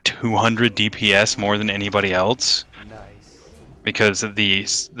doing like 200 DPS more than anybody else. Nice. Because of the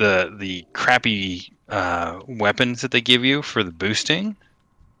crappy weapons that they give you for the boosting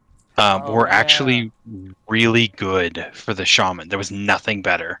were actually really good for the shaman. There was nothing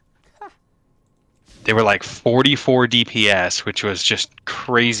better. They were like 44 DPS, which was just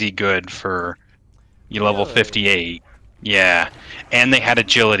crazy good for level 58. Yeah, and they had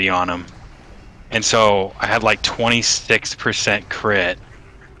agility on them, and so I had like 26% crit.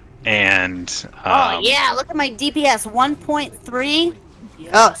 And oh yeah, look at my DPS 1.3.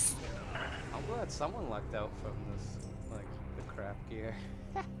 Yes. I'm glad someone lucked out from this, like, the crap gear.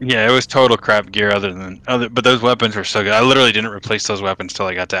 yeah, it was total crap gear. But those weapons were so good. I literally didn't replace those weapons till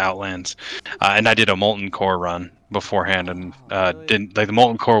I got to Outlands, and I did a Molten Core run beforehand, and didn't like the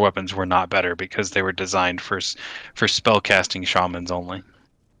Molten Core weapons were not better because they were designed for spellcasting shamans only.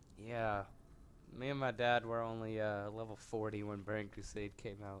 Yeah. Me and my dad were only level 40 when Burning Crusade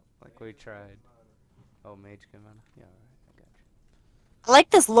came out. Like, we tried. Oh, mage came out. Yeah, alright, I got you. I like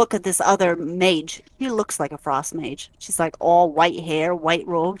this look of this other mage. She looks like a frost mage. She's like all white hair, white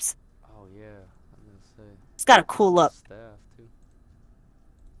robes. Oh, yeah. I'm gonna say. She's got a cool look. Staff, too.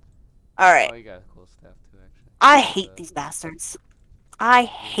 Alright. Oh, you got a cool staff, too, actually. I hate these bastards. I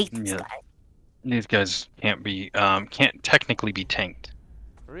hate these Yeah. guys. These guys can't technically be tanked.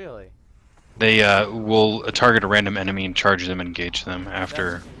 Really? They will target a random enemy and charge them and engage them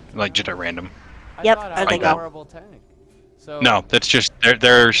after, like, just at random. Yep, I thought there I they was a go. horrible tank. So No, that's just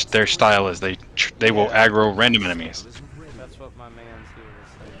their style is they will aggro random enemies. that's what my man's here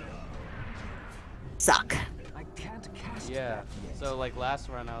was saying. Suck. I can't cast Yeah. that yet. So like last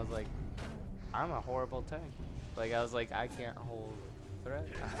run, I was like, I'm a horrible tank. Like I was like, I can't hold threat.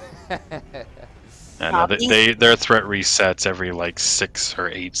 No, their threat resets every like 6 or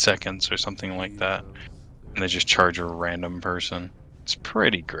 8 seconds or something like that, and they just charge a random person. It's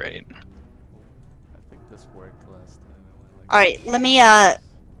pretty great. I think this worked last time. It went like Alright, let me oh, did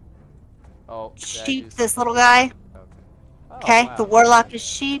I do sheep this something? little guy. Okay. Oh, Okay, wow. the warlock is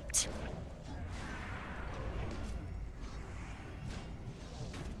sheeped.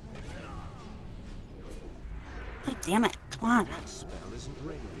 God damn it. Come on. That spell isn't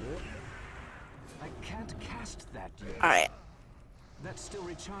ready yet. I can't cast that yet. Alright. That's still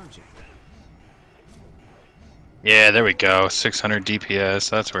recharging. Yeah, there we go. 600 DPS.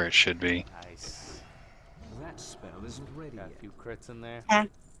 That's where it should be. Nice. That spell isn't ready Got a yet. few crits in there. Okay.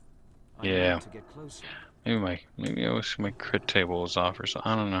 I Yeah. need to get closer. Maybe I wish my crit table was off or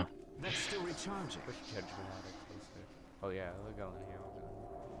something. I don't know. That's still recharging. Push judgment out of closer. Oh yeah, we're going here.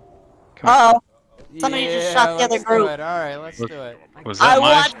 Uh oh. Somebody just shot the other group. Alright, let's do it. Was I that my?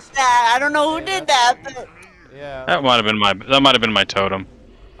 watched that. I don't know who did that, but Yeah. That might have been my totem.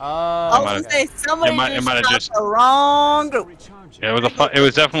 Oh, I was might gonna say somebody it might have just just- shot the wrong Still group. recharging. Yeah, it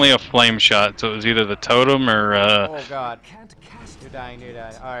was definitely a flame shot. So it was either the totem or Oh god. Can't cast You're dying, you're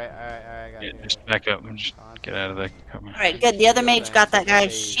dying. Alright, I got yeah, you. just back up and just get out of there. Alright, good. The other mage got that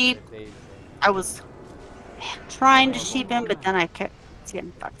guy's sheep. I was trying to sheep him, but then I kept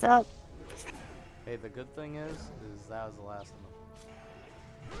getting fucked up. Hey, the good thing is that was the last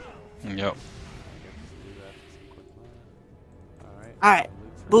one. Yep. Alright,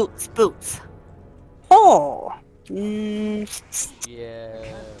 boots, boots. Oh! Yeah. do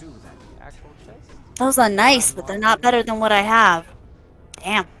that. Actual chest? Those are nice, but they're not better than what I have.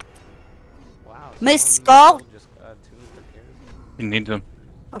 Damn. Wow. Miss someone Skull? just tuned for cares. You need them.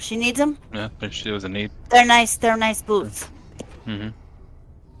 Oh, she needs them? Yeah, there was a need. They're nice boots. Mm-hmm.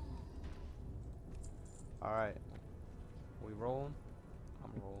 Alright. We rolling?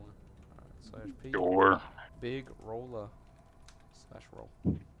 I'm rolling. Alright, slash P. Sure. Big roller. Slash roll.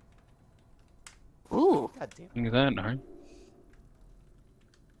 God damn it. Look at that, alright.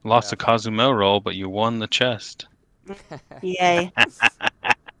 Lost a Cozumel roll, but you won the chest. Yay.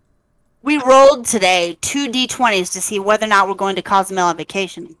 We rolled today 2 d20s to see whether or not we're going to Cozumel on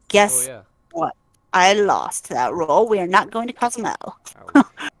vacation. Guess Oh, yeah. what? I lost that roll. We are not going to Cozumel. Ouch.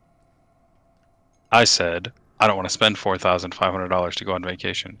 I said, I don't want to spend $4,500 to go on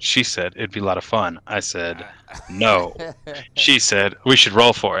vacation. She said, it'd be a lot of fun. I said, no. She said, we should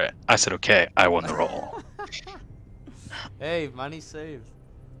roll for it. I said, okay, I won the roll. Hey, money saved.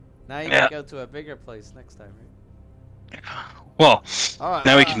 Now you Yeah. can go to a bigger place next time, right? Well, Oh,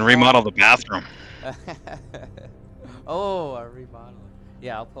 now we can remodel the bathroom. Oh, a remodeling.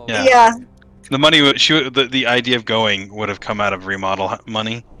 Yeah, I'll pull. Yeah. Yeah. The money, the idea of going would have come out of remodel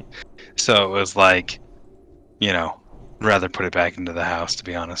money. So it was like, you know, rather put it back into the house, to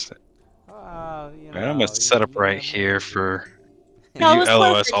be honest. You Right, I'm know, gonna set up you right never here know. for No, it you was worth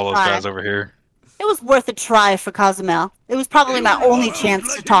LOS, a all those try. guys over here. It was worth a try for Cozumel. It was probably my only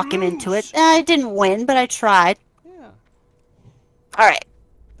chance to talk him into it. I didn't win, but I tried. Yeah. Alright.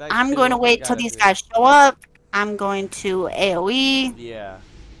 Thanks, I'm do going to what you wait till gotta these do. guys show up. I'm going to AoE. Yeah.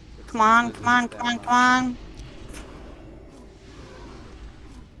 Come on, come on, come on, come on.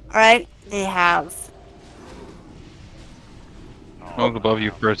 Alright, they have. I was above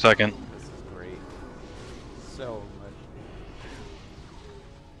you for a second. This is great. So much.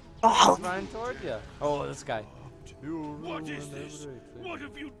 Oh, He's running toward you. Oh, this guy. What is this? What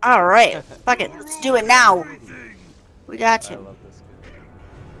have you alright. Fuck it. Let's do it now. We got I you. love this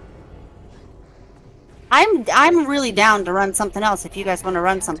guy. I'm really down to run something else if you guys want to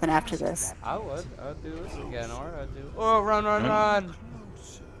run something after this. I would. I'd do this again, or I'd do. Oh, run, run, run!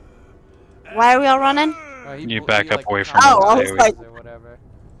 Why are we all running? Oh, You back up away from the Oh, I was AoE. Like- or whatever.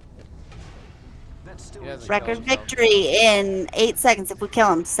 That's still He hasn't Record killed himself. victory in 8 seconds if we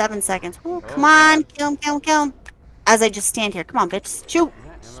kill him. 7 seconds. Ooh, come Oh, on. God. Kill him, kill him, kill him. As I just stand here. Come on, bitch. Shoot.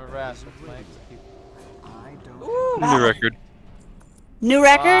 I'm a rest. What's my execute? I don't Ooh! New record. New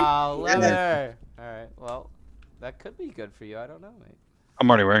record? Wow, leather! Alright, well, that could be good for you. I don't know, mate. I'm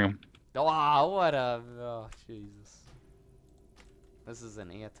already wearing them. Wow, what a. Oh, Jesus. This is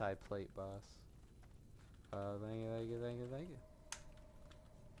an anti-plate boss. Thank you, thank you, thank you, thank you.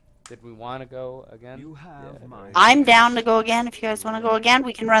 Did we want to go again? You have Yeah, my I'm down to go again. If you guys want to go again,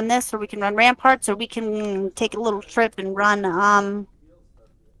 we can run this, or we can run ramparts, or we can take a little trip and run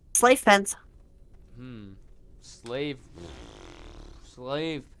slave pens.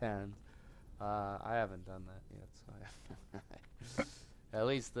 Slave pen. I haven't done that yet, so I at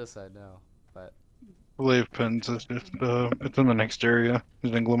least this I know. But Slave pens is just, it's in the next area.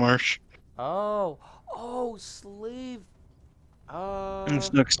 It's in Glamarsh. oh, slave.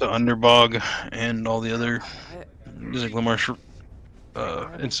 It's next to Underbog and all the other I Glamarsh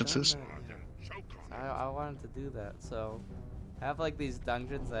haven't instances. done that yet. I wanted to do that, so I have like these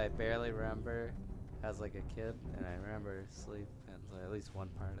dungeons that I barely remember as like a kid, and I remember slave pens, or at least one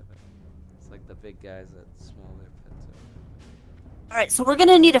part of it. It's like the big guys that smell their pets out. Alright, so we're going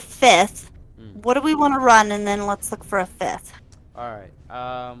to need a fifth. Mm. What do we want to run, and then let's look for a fifth. Alright,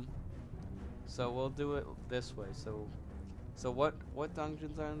 so we'll do it this way. So what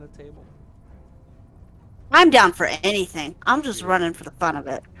dungeons are on the table? I'm down for anything. I'm just Yeah. running for the fun of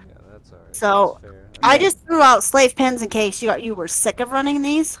it. Yeah, that's alright. So, that's fair. I just threw out slave pens in case you were sick of running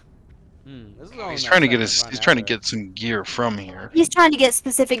these. This is the only He's map trying to I get can his. run He's trying to ever. get some gear from here. He's trying to get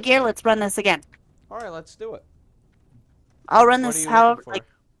specific gear. Let's run this again. Alright, let's do it. I'll run What are this you however, looking for? like,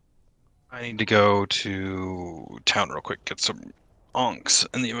 I need to go to town real quick, get some onks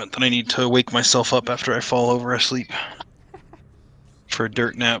in the event that I need to wake myself up after I fall over asleep for a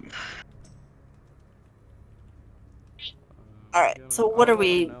dirt nap. Alright, Gonna- so what I'll are let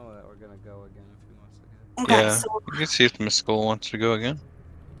him we- know that we're gonna go again if he wants to go. okay, Yeah, so you can see if Miss Skull wants to go again.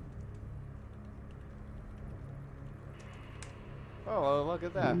 Oh, well, look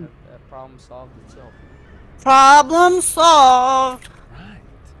at that. That problem solved itself. problem solved. right.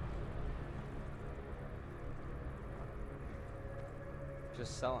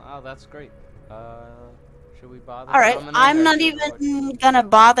 Just selling. Oh, that's great. Should we bother? Alright, coming in, I'm or not should we even gonna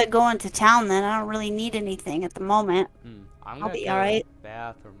bother going to town then. I don't really need anything at the moment. I'm I'll gonna be get alright. a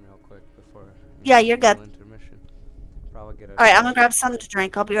bathroom real quick before. Yeah, you're good. Intermission. Probably get a. Alright, I'm gonna grab something to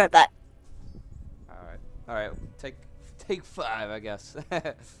drink. I'll be right back. All right. Take 5, I guess.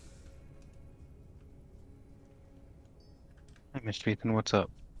 Hey, Mr. Ethan, what's up?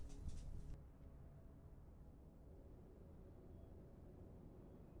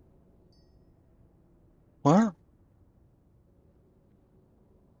 What?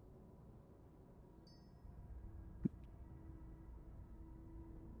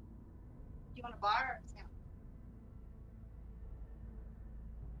 You want a bar?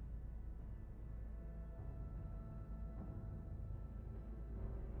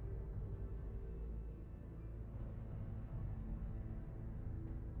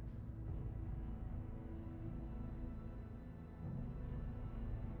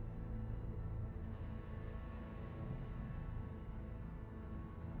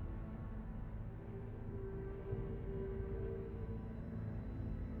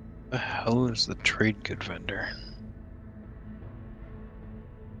 The hell is the trade good vendor?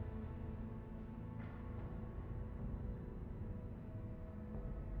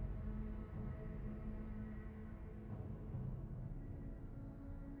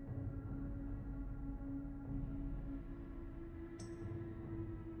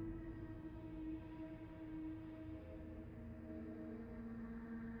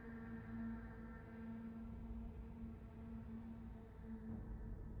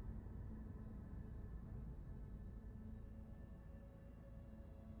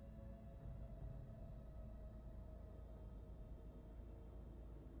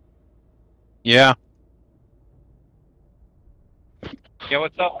 Yeah. Yeah,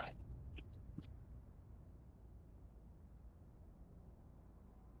 what's up?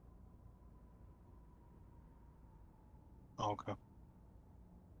 Okay.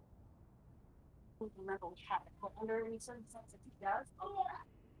 Okay.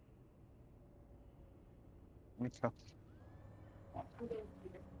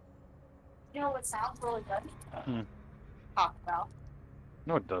 You know what sounds really good? Hmm. Taco Bell.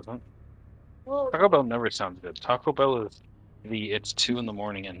 No, it doesn't. Well, Taco Bell never sounds good. Taco Bell is it's 2 in the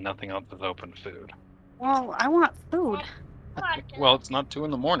morning and nothing else is open food. I want food. Well, it's not 2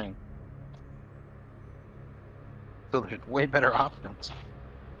 in the morning. So there's way better options.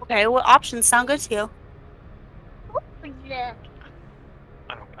 Okay, what options sound good to you?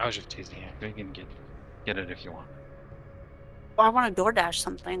 I was just teasing you. You can get it if you want. Well, I want to DoorDash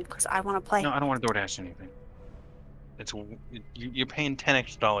something because I want to play. No, I don't want to DoorDash anything. You're paying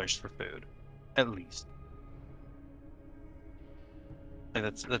 $10 extra for food, at least. Like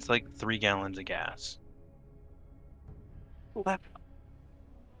that's like 3 gallons of gas. Okay.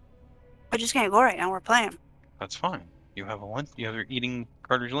 I just can't go right now. We're playing. That's fine. You have a lunch. You have your eating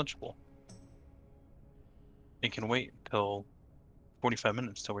Carter's Lunchable. It can wait until 45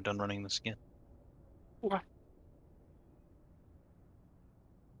 minutes till we're done running the skin. Okay.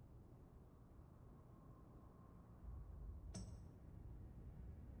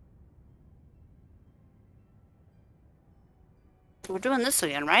 We're doing this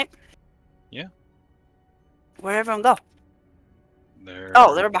again, right? Yeah. Where'd everyone go? They're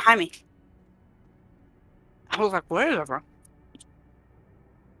Oh, they're behind me. I was like, where is everyone?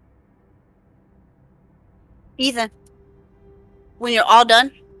 Ethan, when you're all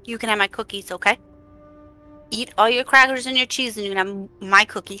done, you can have my cookies, okay? Eat all your crackers and your cheese and you can have my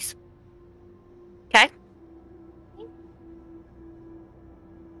cookies. Okay?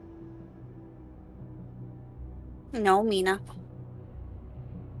 No, Mina.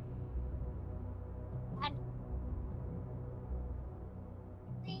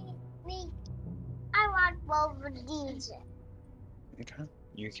 I want both of these. Okay.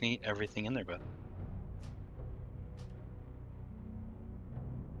 You can eat everything in there, but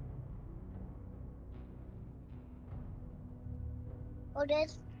Oh,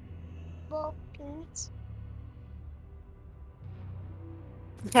 there's both things.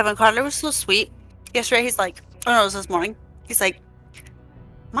 Kevin Carter was so sweet. Yesterday, he's like, oh no, it was this morning. He's like,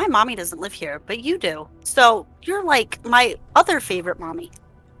 my mommy doesn't live here, but you do. So you're like my other favorite mommy.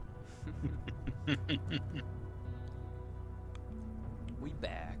 We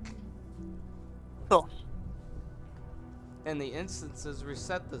back. Cool. And the instance is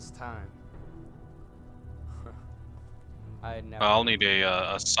reset this time. I had never. I'll need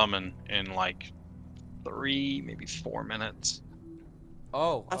a summon in like 3, maybe 4 minutes.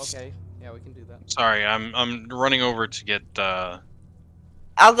 Oh, okay. Yeah, we can do that. Sorry, I'm running over to get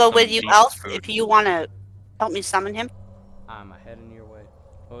I'll go some with you, beef Elf, food. if you want to help me summon him. I'm ahead in your way.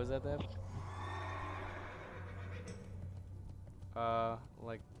 What was that, Deb?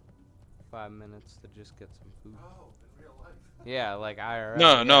 Like 5 minutes to just get some food. Oh, in real life. Yeah, like IRL.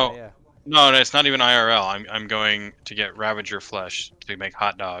 No, yeah, no. Yeah. No, it's not even IRL. I'm going to get Ravager flesh to make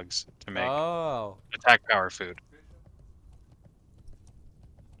hot dogs to make Oh. attack power food.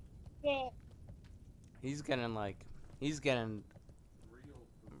 Yeah. He's getting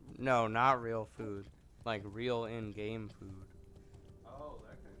no, not real food. Like real in-game food. Oh,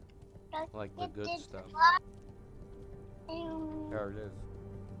 that kind of. Like the good stuff. And, There it is.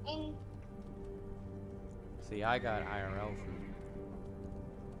 and See, I got IRL food.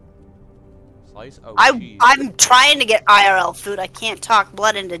 Slice of cheese. I'm trying to get IRL food. I can't talk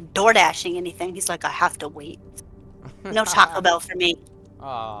Blood into door dashing anything. He's like, I have to wait. No Taco Bell for me.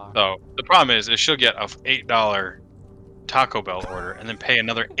 Aw. So the problem is she'll get a $8 Taco Bell order and then pay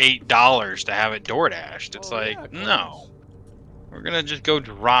another $8 to have it door dashed. It's Oh, like, yeah, of no. course. We're gonna just go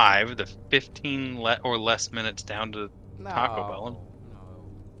drive the 15 or less minutes down to Taco Bell.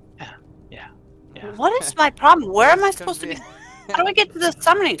 No. Yeah. What is my problem? Where am I That's supposed to be? How do I get to the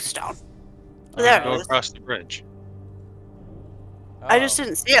summoning stone? There Go it is. across the bridge. I just Oh,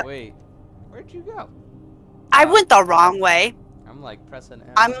 didn't see it. wait. Where'd you go? I Oh, went the wrong way. I'm like pressing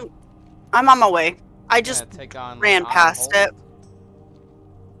M. I'm on my way. I I'm just gonna take on, like, ran on past hold.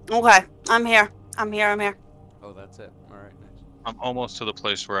 it. Okay, I'm here. I'm here. Oh, that's it. Alright, nice. I'm almost to the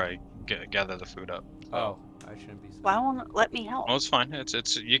place where I gather the food up. Oh, I shouldn't be saying. Why won't it let me help? Oh, it's fine.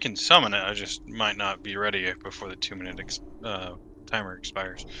 It's you can summon it. I just might not be ready before the 2-minute timer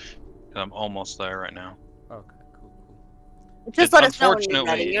expires. I'm almost there right now. Okay, cool. Just let us know when you're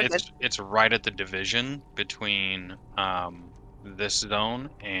ready. Unfortunately, You're good. it's right at the division between this zone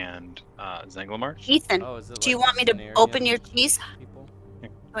and Zanglamarsh. Ethan, Oh, is it do you like want me to Cenarian open your cheese? people? You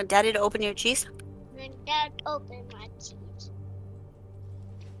want Daddy to open your cheese? And Dad, open my cheese.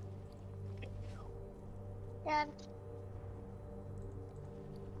 Dad,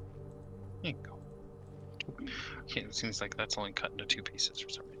 There you go. Okay, it seems like that's only cut into 2 pieces for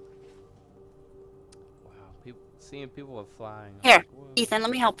some reason. Wow, seeing people with flying. I'm Here, like, whoa. Ethan, let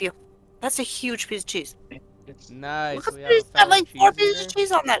me help you. That's a huge piece of cheese. Nice. Look at We that, have a he's got fellow like 4 cheese pieces of eater.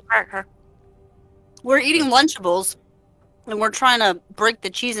 cheese on that cracker. We're eating Lunchables, and we're trying to break the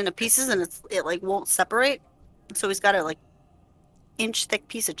cheese into pieces, and it like won't separate. So he's got a like inch thick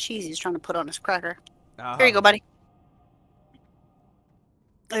piece of cheese he's trying to put on his cracker. Here you go, Oh. buddy.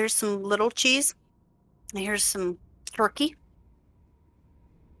 There's some little cheese. And here's some turkey.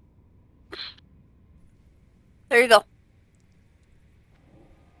 There you go.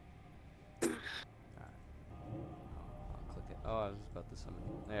 I'll click it. Oh, I was about to summon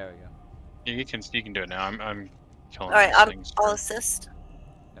you. There we go. Yeah, you can do it now. I'm killing All right, these things. I'll assist.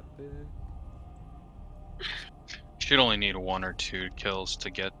 Epic. Should only need 1 or 2 kills to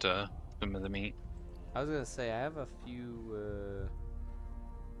get some of the meat. I was gonna say I have a few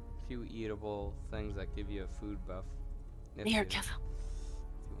eatable things that give you a food buff. If Here, you Kevin.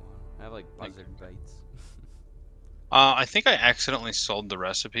 want. I have like buzzard bites. I think I accidentally sold the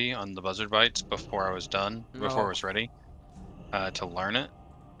recipe on the buzzard bites before I was done, before I Oh. was ready to learn it,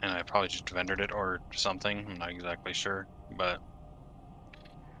 and I probably just vendored it or something. I'm not exactly sure, but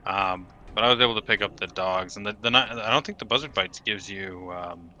I was able to pick up the dogs, and I don't think the buzzard bites gives you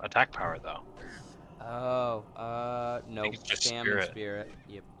attack power though. Oh, no. it's just Spam spirit. and spirit.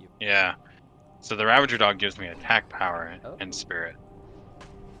 Yep. Yeah. So the Ravager dog gives me attack power Oh. and spirit.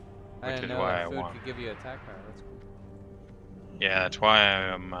 I Which didn't is know why that I food want. could give you attack power. That's cool. Yeah, that's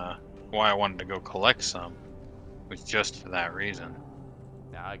why why I wanted to go collect some, was just for that reason.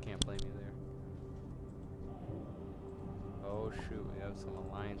 Nah, I can't blame you there. Oh shoot, we have some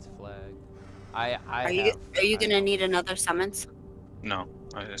alliance flag. Are you gonna need another summons? No,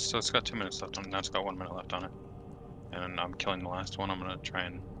 so it's got 2 minutes left on it. Now it's got 1 minute left on it, and I'm killing the last one. I'm gonna try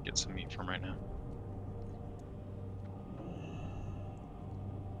and get some meat from right now.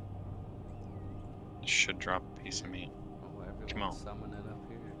 Should drop a piece of meat. Oh, everyone's Come on. summoning up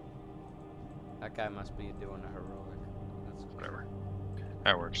here. That guy must be doing a heroic. That's Whatever.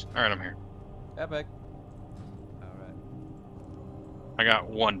 That works. All right, I'm here. epic. Alright. I got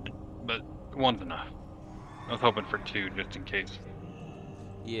 1, but 1's enough. I was hoping for 2 just in case.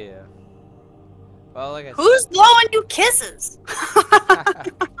 Yeah. Well, like I Who's blowing you kisses?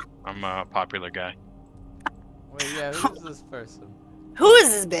 said. I'm a popular guy. Wait, yeah, who's this person? Who is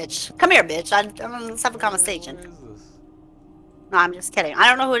this bitch? Come here, bitch. Let's have a conversation. Who is this? No, I'm just kidding. I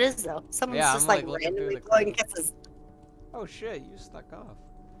don't know who it is though. Someone's Yeah, just I'm, like, like, looking through randomly the blowing crowd. kisses. Oh shit, you stuck off.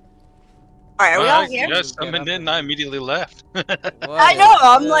 All right, are we all I here? just summoned in, I immediately left. I know.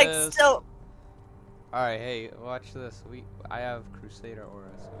 I'm like this? still. Alright, hey, watch this. I have Crusader aura,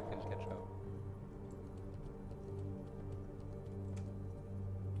 so we can catch up.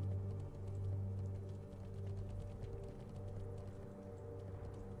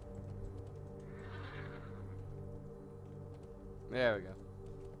 There we go.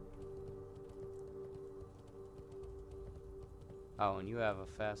 Oh, and you have a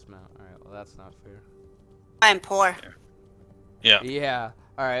fast mount. Alright, well that's not fair. I'm poor. Yeah. Yeah.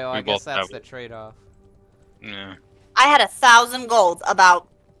 Alright, well We I guess both that's have the trade-off. Yeah. I had 1,000 gold about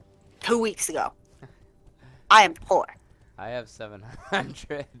 2 weeks ago. I am poor. I have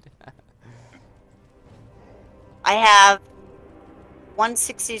 700. I have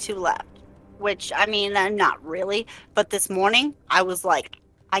 162 left, which I mean, not really. But this morning, I was like,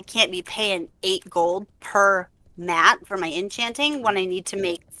 I can't be paying 8 gold per mat for my enchanting when I need to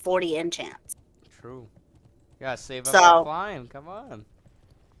make 40 enchants. True. You gotta save up So- our flying, come on.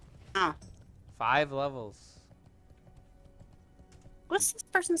 Oh. 5 levels. What's this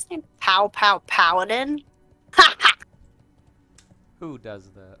person's name? Pow Pow Paladin? Ha ha! Who does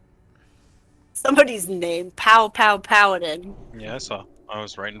that? Somebody's name, Pow Pow Paladin. Yeah, I saw. I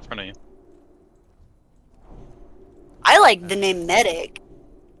was right in front of you. I like the name Medic.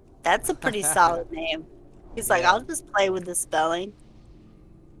 That's a pretty solid name. He's like, Yeah. I'll just play with the spelling.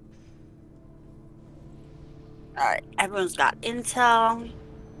 Alright, everyone's got intel.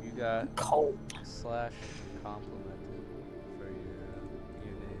 You got Cold. / complimented for your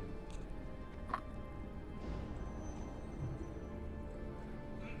name.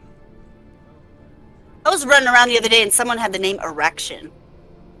 I was running around the other day and someone had the name Erection.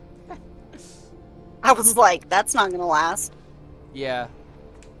 I was like, that's not gonna last. Yeah.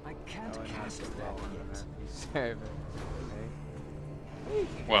 I can't Oh, cast not that yet. server. Okay.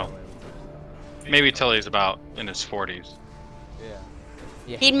 Well, maybe till he's about in his 40s. Yeah.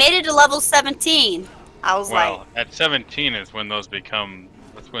 Yeah. He made it to level 17. I was Well, like, at 17 is when those become.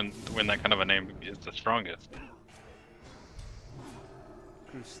 That's when that kind of a name is the strongest.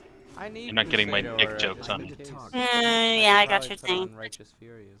 I need You're not getting my Crusader dick or jokes just on in me. case. yeah, I got Probably your put on thing. Righteous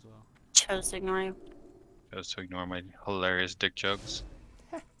Fury as well. Chose to ignore you. Just to ignore my hilarious dick jokes.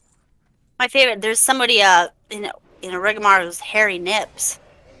 My favorite, there's somebody in a Rigmar who's Harry Nips.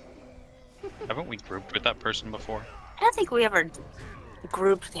 Haven't we grouped with that person before? I don't think we ever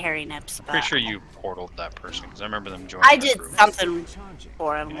grouped Harry Nips, but Pretty sure you portaled that person because I remember them joining. I our did group. something Charging.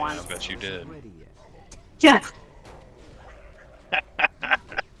 for him Yeah, once. I bet you did. Ready yet. Yeah.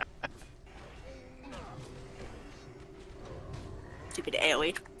 Stupid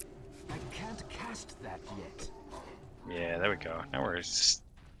AoE. I can't cast that yet. Yeah, there we go. Now we're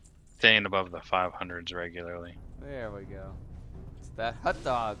staying above the 500s regularly. There we go. It's that hot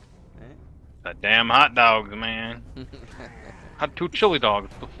dog. That damn hot dogs, man. Eh? Had 2 chili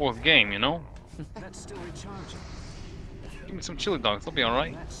dogs before the game, you know? That's still recharging. Give me some chili dogs, they'll be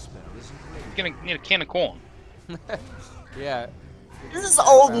alright. That spell isn't ready. Need a can of corn. Yeah. This is an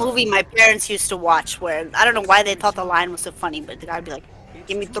old movie my parents used to watch where I don't know why they thought the line was so funny, but the guy would be like,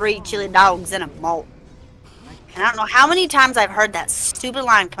 give me 3 chili dogs and a malt. And I don't know how many times I've heard that stupid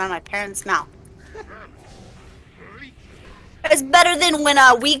line come out of my parents' mouth. It's better than when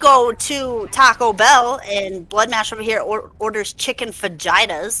we go to Taco Bell and Bloodmash over here orders chicken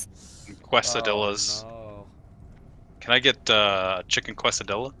fajitas. Quesadillas. Oh, no. Can I get chicken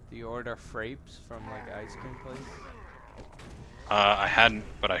quesadilla? Do you order frapes from like ice cream place? I hadn't,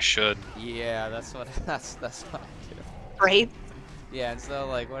 but I should. Yeah, that's what that's what I do. Right? Yeah, and so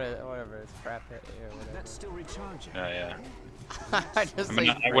like whatever, it's frappe or whatever. That's still recharging. Yeah. I just I mean,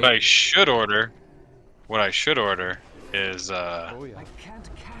 like what I should order is Oh yeah. I can't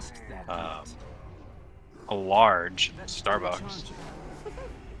cast that Um, yet. a large That's still Starbucks. recharging.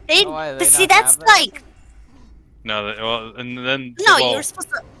 They, Oh, why, but they see, not that's have that? like, No, well, and then no, well, you were supposed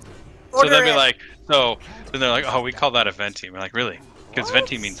to so order they'd be it. like, so then they're like, oh, we call that a venti. We're like, really? Because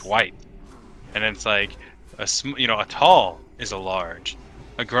venti means white, and it's like a tall is a large,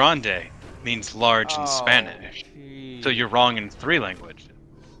 a grande means large in Spanish. Geez. So you're wrong in 3 languages.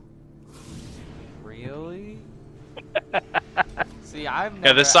 Really? See, I've never.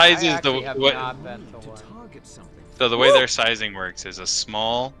 Yeah, the size I is actually the have what. not been to To one. target something. So the way their sizing works is a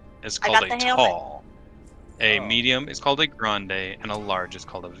small is I called got a the helmet. tall, a Oh. medium is called a grande, and a large is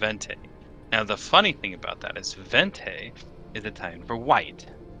called a venti. Now the funny thing about that is venti is Italian for white,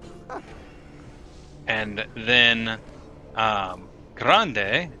 and then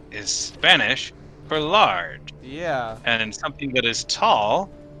grande is Spanish for large, Yeah. and something that is tall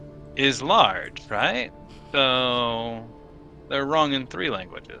is large, right? So they're wrong in 3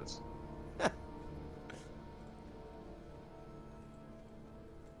 languages.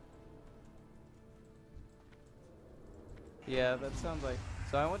 Yeah, that sounds like.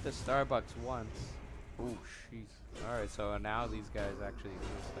 So I went to Starbucks once. Oh, jeez. All right, so now these guys actually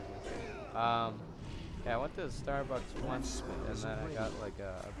exist. I guess. Yeah, I went to Starbucks once, and then I got like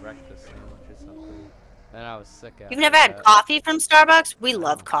a breakfast sandwich or something. Then I was sick after You've never had that. coffee from Starbucks? We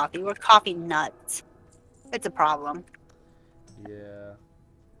love No. coffee. We're coffee nuts. It's a problem. Yeah.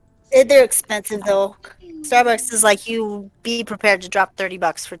 They're expensive though. Starbucks is like you be prepared to drop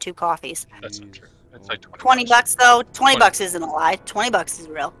 $30 for 2 coffees. That's not true. It's like $20 though. $20 isn't a lie. $20 is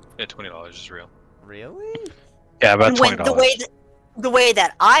real. Yeah, $20 is real. Really? Yeah, about And when the way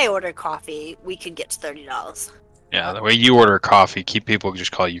that I order coffee, we could get to $30. Yeah, the way you order coffee, keep people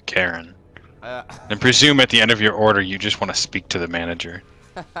just call you Karen. And presume at the end of your order you just want to speak to the manager.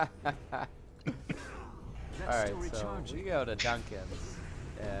 Alright, That's still so recharging. we go to Dunkin's,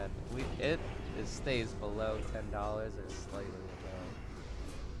 and it stays below $10 or slightly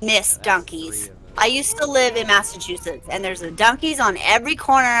above. Miss And that's 3 Dunkies. of them. I used to live in Massachusetts, and there's a Dunkies on every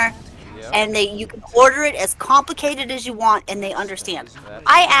corner. Yeah. and you can order it as complicated as you want, and they understand.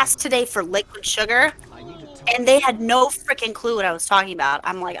 I asked today for liquid sugar, and they had no freaking clue what I was talking about.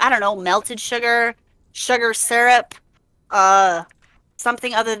 I'm like, I don't know, melted sugar, sugar syrup,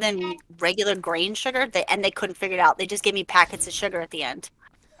 something other than regular grain sugar. And they couldn't figure it out. They just gave me packets of sugar at the end.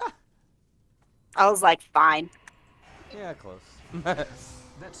 I was like, fine. Yeah, close.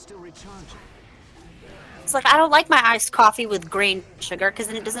 That's still recharging. It's like, I don't like my iced coffee with grain sugar because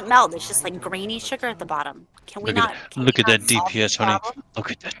then it doesn't melt. It's just like grainy sugar at the bottom. Can we not? Look at that solve this DPS, honey. problem?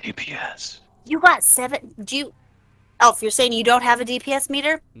 Look at that DPS. You got 7. Do you? Elf, you're saying you don't have a DPS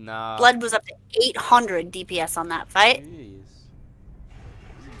meter? Nah. Blood was up to 800 DPS on that fight. Jeez.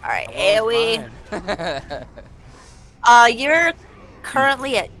 Alright, How low is AoE. mine? You're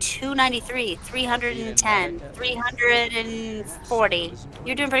currently at 293, 310, 340.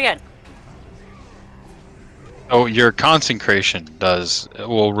 You're doing pretty good. Oh, your consecration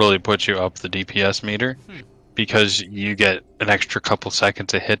will really put you up the DPS meter because you get an extra couple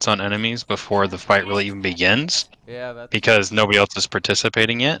seconds of hits on enemies before the fight really even begins Yeah, that's because nobody else is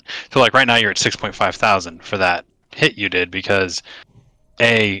participating yet. So like right now you're at 6.5 thousand for that hit you did because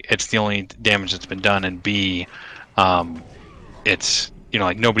A, it's the only damage that's been done, and B, it's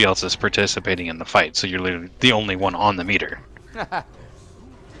like nobody else is participating in the fight, so you're literally the only one on the meter.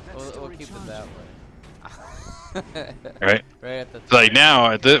 we'll keep it that way. Right? Right at the top. So like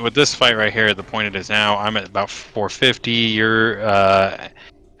now, with this fight right here, the point it is now, I'm at about 450. You're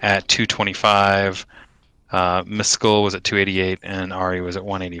at 225. Miskul was at 288, and Ari was at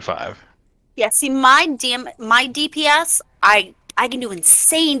 185. Yeah, see, my DPS, I can do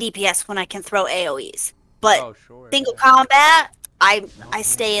insane DPS when I can throw AoEs. But Oh, sure. single combat, I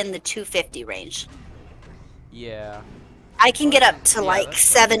stay in the 250 range. Yeah. I can get up to Yeah, like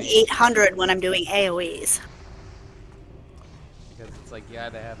that's 700-800 when I'm doing AoEs. Because it's like you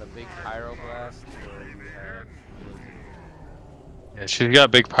either have a big pyroblast or you have. Yeah, she's got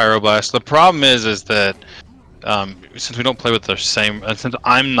big pyroblast. The problem is that since we don't play with the same, since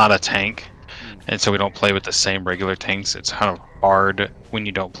I'm not a tank, and so we don't play with the same regular tanks, it's kind of hard when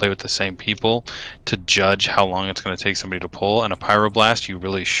you don't play with the same people to judge how long it's going to take somebody to pull. And a pyroblast, you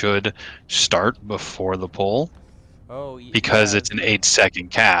really should start before the pull Oh, because yeah, it's an 8-second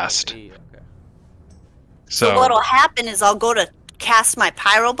cast. okay. So what'll happen is I'll go to cast my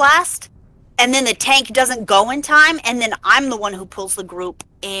pyroblast, and then the tank doesn't go in time, and then I'm the one who pulls the group,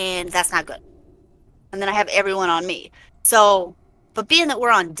 and that's not good. And then I have everyone on me. So, but being that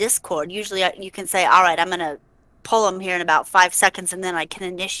we're on Discord, usually you can say, all right, I'm going to pull them here in about 5 seconds, and then I can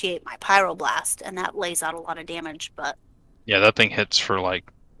initiate my pyroblast, and that lays out a lot of damage. But Yeah, that thing hits for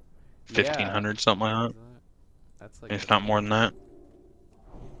like Yeah. 1,500, something like that, That's like if not more than that.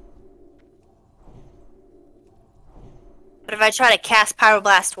 But if I try to cast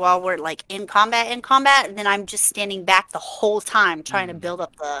pyroblast while we're like in combat, then I'm just standing back the whole time trying to build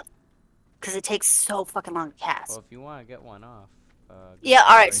up the, because it takes so fucking long to cast. Well, if you want to get one off. Go Yeah, for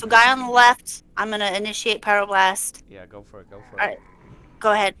alright, it. so guy on the left, I'm gonna initiate pyroblast. Yeah, go for it. Go for Alright, it.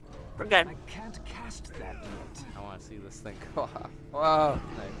 go ahead. We're good. I can't cast that yet. I want to see this thing go off. Whoa.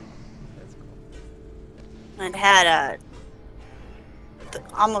 Nice. That's cool. I've had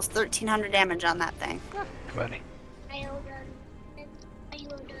almost 1,300 damage on that thing. Buddy. I hold on. I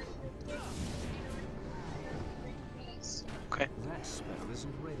hold on with this. With this. Okay. That spell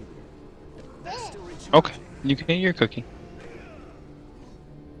isn't ready yet. That's still recharging. Okay. You can eat your cookie.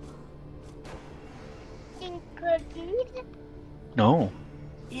 In cookies? No.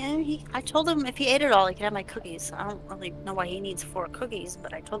 Yeah, I told him if he ate it all, he could have my cookies. I don't really know why he needs 4 cookies,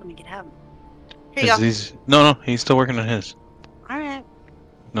 but I told him he could have them. Here you go. No, he's still working on his. Alright.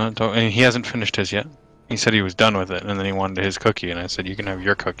 No, don't, and he hasn't finished his yet. He said he was done with it, and then he wanted his cookie, and I said, you can have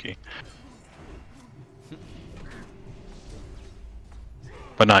your cookie.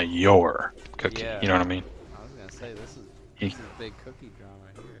 But not your cookie, Yeah. you know what I mean? I was gonna say this He- is big cookie drama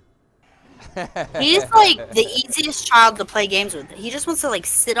here. He's like the easiest child to play games with. He just wants to like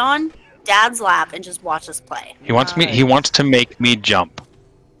sit on dad's lap and just watch us play. He wants to make me jump.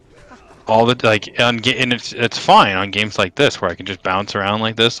 All the, like, and it's fine on games like this, where I can just bounce around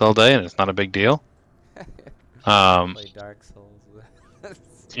like this all day, and it's not a big deal. Play Dark Souls.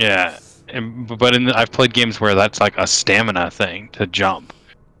 Yeah, but I've played games where that's like a stamina thing to jump,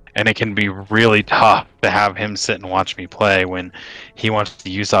 and it can be really tough to have him sit and watch me play when he wants to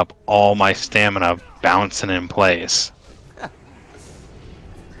use up all my stamina bouncing in place.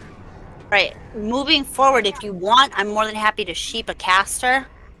 Right. Moving forward, if you want, I'm more than happy to sheep a caster.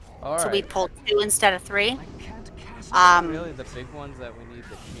 All So right. we pull 2 instead of 3. I can't cast Really, the big ones that we need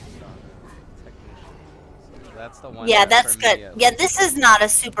the chiefs on are technicians. So that's the one. Yeah, that that's for me, good. at Yeah, least, this is not a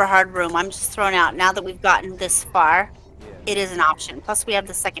super hard room. I'm just throwing out now that we've gotten this far. Yeah. It is an option. Plus, we have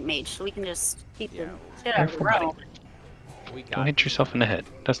the second mage, so we can just keep the Yeah. shit out of the Careful, buddy. room. We got Don't hit this. yourself in the head.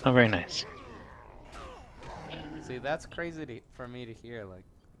 That's not very nice. See, that's crazy for me to hear. Like,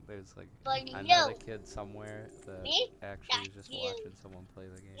 there's like But another no. kid somewhere that Me? actually is That's just you. watching someone play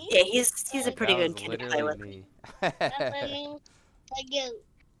the game. Yeah, he's a pretty That was good kid to play literally with. me. That's me. But you.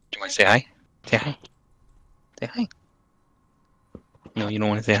 You want to say hi? Say hi. Say hi. No, you don't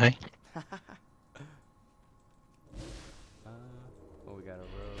want to say hi? Oh, we got a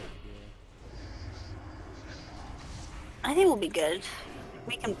road here. I think we'll be good.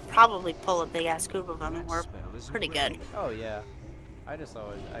 We can probably pull a big ass group of them. We're Spell isn't pretty ready. good. Oh yeah. I guess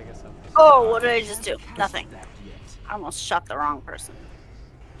I'm just. Oh, what did I just do? Cast Nothing. that yet. I almost shot the wrong person.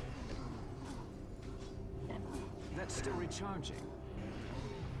 That's still recharging.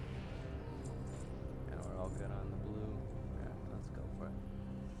 Yeah, we're all good on the blue. Yeah, let's go for it.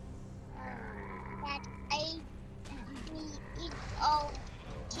 That I eat all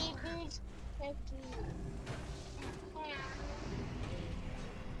chickens.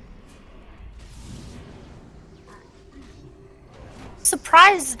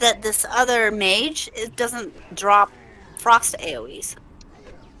 Surprised that this other mage it doesn't drop frost AoEs.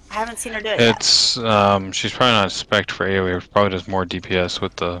 I haven't seen her do it yet. It's she's probably not a spec for AoE. Probably does more DPS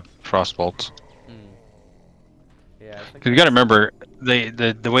with the frost bolts. Yeah, I think Because you got to remember,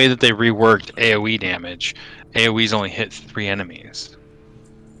 the way that they reworked AoE damage, AoEs only hit 3 enemies.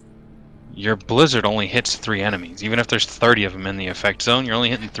 Your blizzard only hits 3 enemies. Even if there's 30 of them in the effect zone, you're only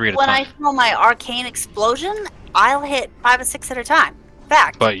hitting 3 at a When I time. throw my arcane explosion, I'll hit 5 or 6 at a time.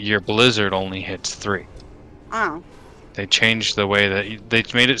 Fact. But your blizzard only hits 3. Oh. They changed the way that they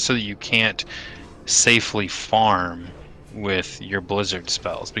made it so that you can't safely farm with your blizzard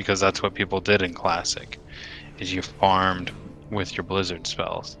spells, because that's what people did in Classic. Is you farmed with your blizzard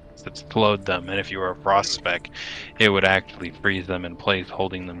spells. It slowed them, and if you were a frost spec, it would actually freeze them in place,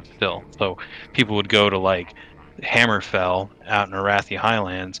 holding them still. So people would go to like Hammerfell out in Arathi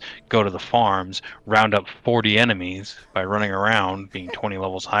Highlands, go to the farms, round up 40 enemies by running around, being 20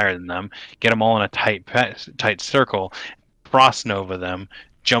 levels higher than them, get them all in a tight circle, frost nova them,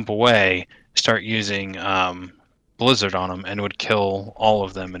 jump away, start using blizzard on them, and it would kill all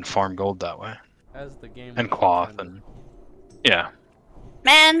of them and farm gold that way. as the game And was cloth intended. and yeah.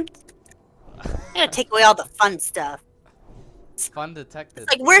 Man, you gotta take away all the fun stuff. It's fun detected.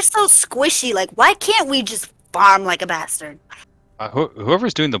 Like, we're so squishy. Like, why can't we just farm like a bastard?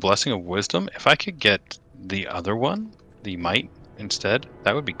 Whoever's doing the Blessing of Wisdom, if I could get the other one, the Might, instead,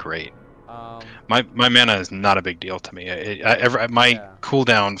 that would be great. My mana is not a big deal to me. My Yeah.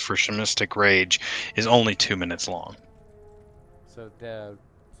 cooldown for Shamistic Rage is only 2 minutes long. So, Dad,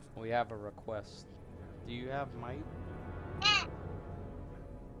 we have a request. Do you have might?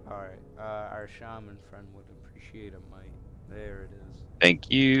 Alright, our shaman friend would appreciate a might. There it is. Thank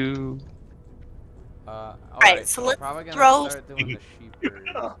you. Alright, so we're let's probably gonna throw- start doing the sheep birds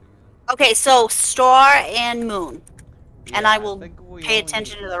again. Okay, so star and moon. And I will think we pay only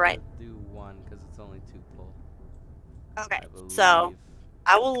attention to need the right. Do one because it's only 2 pull. Okay, I believe. so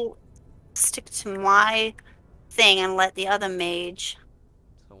I will stick to my thing and let the other mage.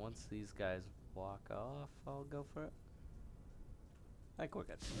 So once these guys walk off, I'll go for it. I think we're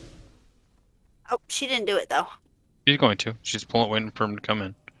good. Oh, she didn't do it though. She's going to. She's waiting for him to come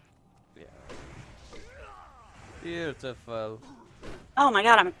in. Yeah. Beautiful. Oh my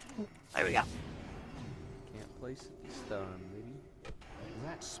god, there we go. Can't place the stone, maybe.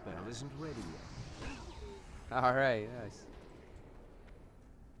 That spell isn't ready yet. Alright, nice.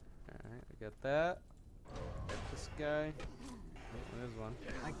 Alright, we got that. Got this guy. Oh, there's one.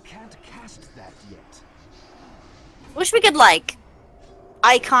 I can't cast that yet. Wish we could like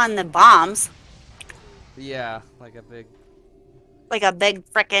icon the bombs Yeah, like a big. like a big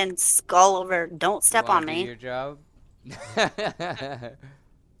frickin' skull over. Don't step Wanna on do me. your job.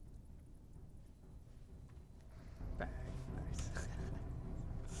 Nice.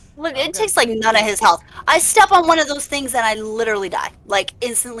 Look, I'm it takes like none of his health. I step on one of those things and I literally die. Like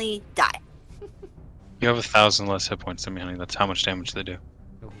instantly die. You have 1,000 less hit points than me, honey. That's how much damage they do.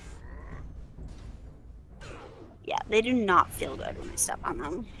 Oof. Yeah, they do not feel good when I step on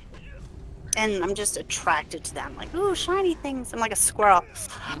them. And I'm just attracted to them. Like, ooh, shiny things. I'm like a squirrel.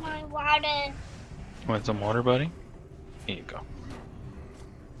 My water. Want some water, buddy? Here you go.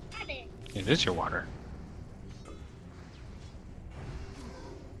 Water. It is your water.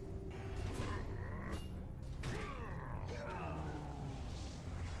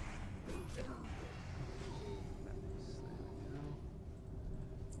 Nice, there we go.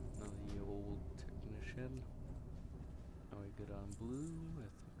 Another old technician. blue? I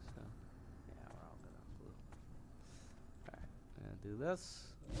think so. Yeah, we're all good on blue. Alright, I'm gonna do this.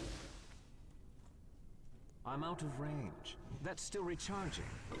 I'm out of range. That's still recharging.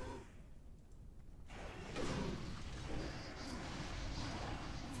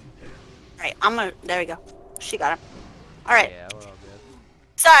 Alright, I'm gonna. There we go. She got him. Alright. Yeah, we're all good.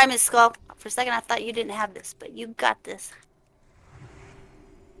 Sorry, Miss Skull. For a second, I thought you didn't have this, but you got this.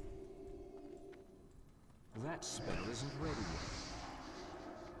 That spell isn't ready yet.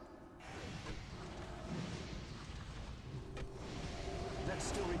 That's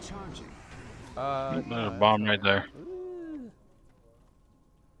still recharging. There's No, a bomb right there. Ooh.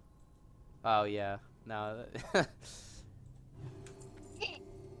 Oh yeah, no. That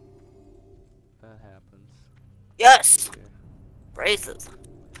happens. Yes! Okay. Braces.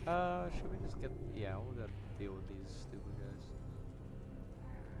 Should we just get? Yeah, we'll go deal with these stupid guys.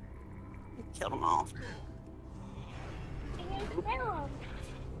 Killed them all.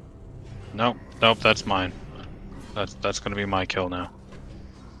 Nope, nope, that's mine. That's gonna be my kill now.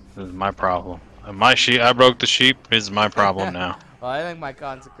 This is my problem. My sheep. I broke the sheep. This is my problem now. Well, I think my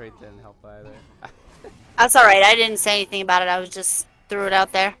consecrate didn't help either. That's alright. I didn't say anything about it. I was just threw it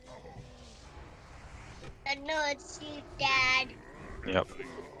out there. I know it's you, Dad. Yep.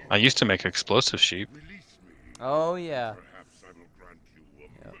 I used to make explosive sheep. Oh yeah. Perhaps I will grant you a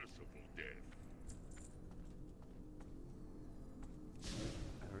Yep. merciful death.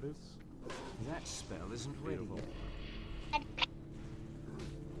 There it is. That spell isn't ready yet.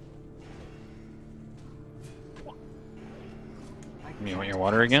 You want your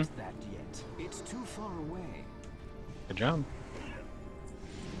water again? That yet. It's too far away. Good job.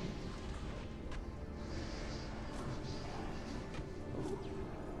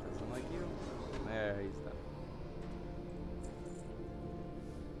 Doesn't like you. There, he's done.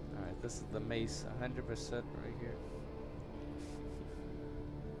 Alright, this is the mace, 100% right here.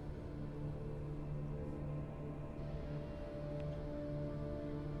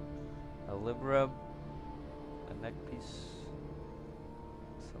 A libra, a neck piece,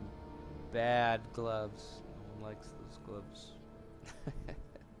 some bad gloves. No one likes those gloves.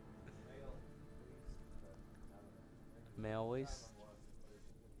 Male waist.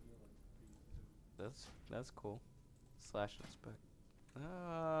 That's cool. Slash inspect.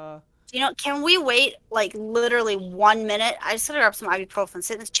 You know, can we wait like literally 1 minute? I just gotta grab some ibuprofen.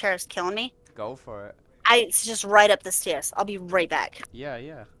 Sitting in this chair is killing me. Go for it. It's just right up the stairs. I'll be right back. Yeah,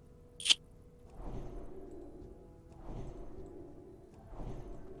 yeah.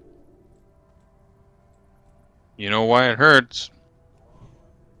 You know why it hurts?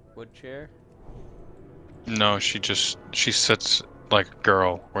 Wood chair. No, she sits like a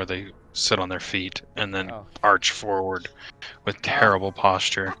girl where they sit on their feet and then Oh. arch forward with terrible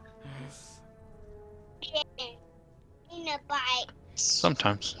posture. In a bite.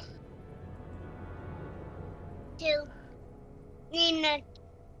 Sometimes. Two. In a.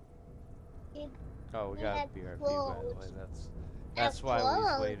 Oh, we got That's BRB by the way. close. That's why we was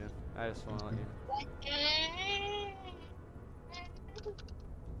close. waiting. I just want to let you.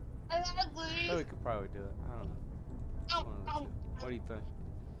 Oh, we could probably do it. I don't know. Just wanna let you. What do you think?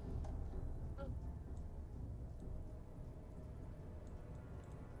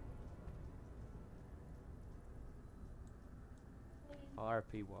 I'll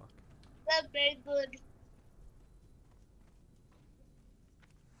RP walk. That's very good.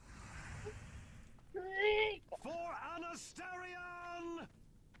 For Anasterion!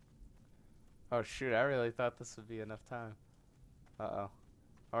 Oh shoot! I really thought this would be enough time. Uh oh.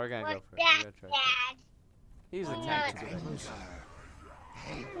 Oh, we're gonna go What's for it. We're that, gonna try it. Dad? He's a Oh, tank. no.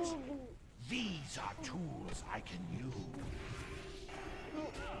 Today. These are tools I can use.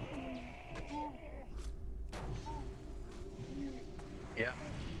 Yeah.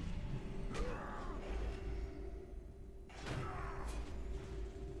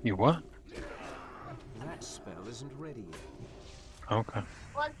 You what? That spell isn't ready yet. Okay.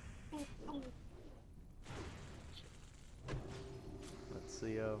 What? Let's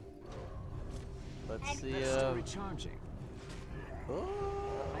see. Let's That's see. That's still recharging. Oh,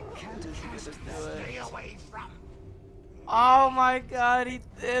 I can't cast let's do that. it. Stay away from. Oh my God! He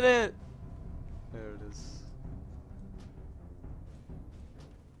did it. There it is.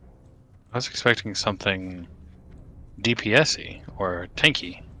 I was expecting something DPS-y or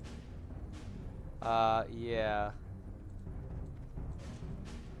tanky. Yeah.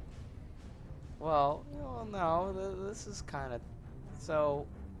 Well, no, this is kind of so.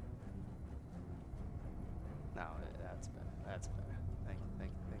 No, that's better. That's better. Thank you,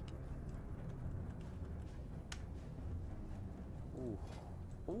 thank you, thank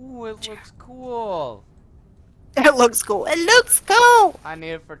you. Ooh, ooh, it looks cool. It looks cool. It looks cool. I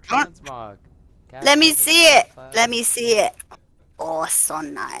need it for transmog. Let me see it. Let me see it. Oh, so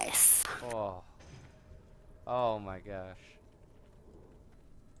nice. Oh. Oh my gosh.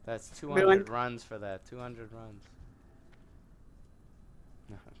 That's 200 Ruined. runs for that. 200 runs.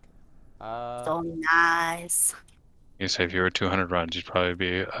 So nice. You say if you were 200 runs, you'd probably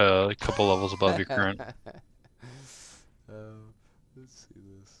be a couple levels above your current. Let's see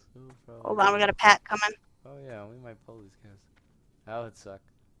this. Hold on, we got a pack coming. Oh yeah, we might pull these guys. That would suck.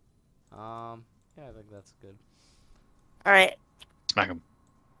 Yeah, I think that's good. All right. Smack him.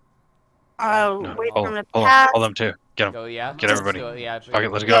 Oh, wait pull, for him to pull pass. Pull them too. Get them. Go, yeah. Get everybody. Let's do it, yeah. Okay,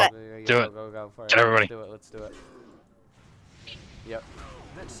 let's go. Do it. Go for it. Get everybody. Let's do it. Yep.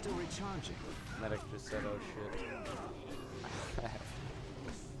 That's still recharging. Medic just said, oh shit.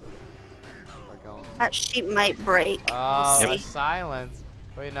 We're going. That sheep might break. Oh, We'll the see. silence.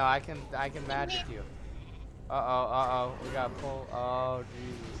 Wait, no, I can magic you. Uh-oh. We gotta pull. Oh,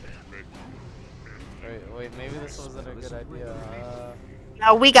 Jesus. Wait, maybe this wasn't a good idea.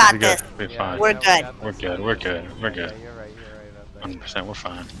 No, we got We're this. good. We're Yeah, fine. We're yeah, we good. got We're this. good. We're good. We're Yeah, good. you're right about that. 100%. We're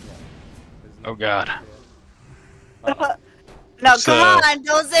fine. There's Oh God. Uh-oh. No, It's, come on.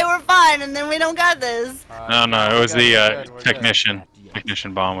 Don't say we're fine and then we don't got this. No, it was we're the good, we're good. technician.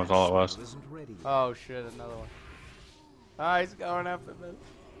 Technician bomb was all it was. Spell isn't ready yet. Oh shit, another one. Oh, he's going after this.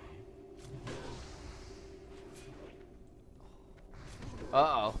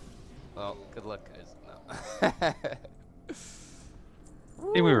 Uh-oh. Well, good luck, guys. No.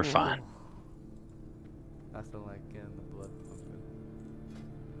 Hey, we were fine. Nothing like getting the blood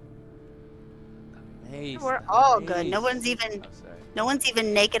pumping. Nice. We're all good. No nice. one's even Oh, sorry. no one's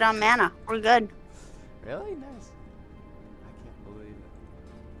even naked on mana. We're good. Really? Nice. I can't believe it.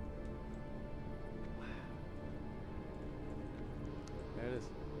 There it is.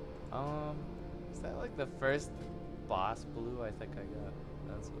 Is that like the first boss blue I think I got?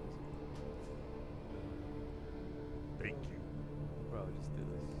 That's what Thank you. Bro, just do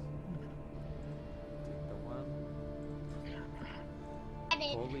this. Take the one,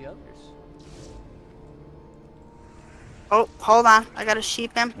 pull the others. Oh, hold on. I gotta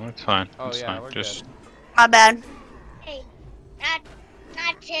sheep him. That's fine. Oh, That's yeah, fine. we're Just My bad. Hey,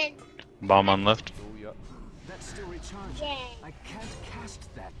 that's it. bomb on lift. Oh, yeah. That's still recharging. Yeah, I can't cast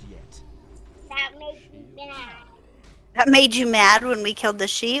that yet. that makes me mad. That made you mad when we killed the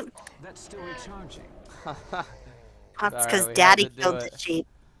sheep? That's still recharging. That's Sorry, because we had Daddy to do killed the it. sheep.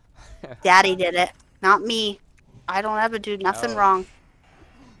 Daddy did it, not me. I don't ever do nothing Oh. wrong.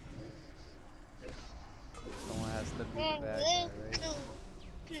 Someone has to be the bad guy,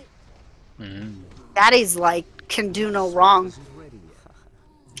 right? Mm. Daddy's like, can do no wrong. Isn't ready yet.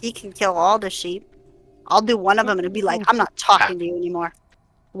 He can kill all the sheep. I'll do one of them and it'll be like, I'm not talking to you anymore.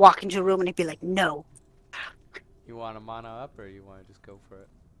 Walk into a room and he'd be like, no. You want a mono up or you want to just go for it?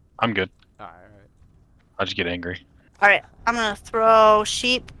 I'm good. Alright. I'll just get angry. Alright, I'm gonna throw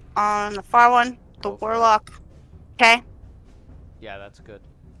sheep on the far one, the Go for it. warlock. Okay? Yeah, that's good.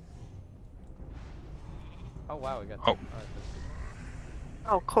 Oh wow, we got Oh. Alright, that's good.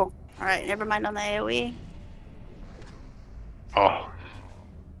 Oh, cool. Alright, never mind on the AoE. Oh,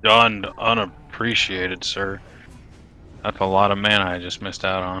 done. Unappreciated, sir. That's a lot of mana I just missed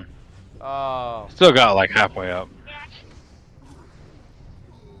out on. Oh. Still got like halfway up.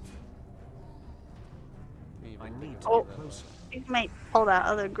 I need to Oh. get closer. You might pull that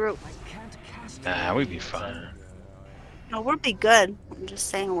other group. I can't cast Nah, it we'd be yet. fine. No, we'll be good. I'm just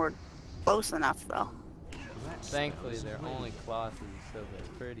saying we're close enough, though. That spell Thankfully, isn't they're ready only yet. clothes, so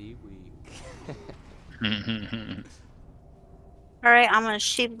they're pretty weak. Alright, I'm gonna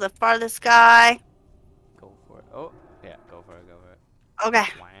sheep the farthest guy. Go for it. Oh, yeah, go for it, go for it.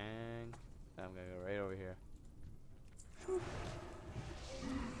 Okay. Wang. I'm gonna go right over here.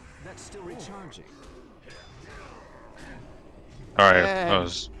 That's still recharging. Alright, Yeah. that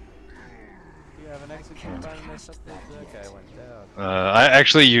was. You have an execute button or something? That guy went down. I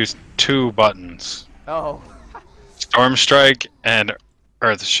actually used 2 buttons: Oh. Storm Strike and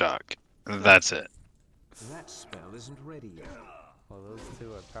Earth Shock. That's it. That spell isn't ready yet. Well, those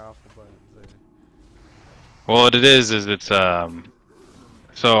two are powerful buttons there. Well, what it is it's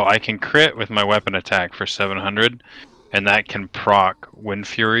so I can crit with my weapon attack for 700, and that can proc Wind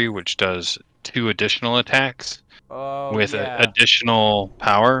Fury, which does 2 additional attacks Oh, with yeah. additional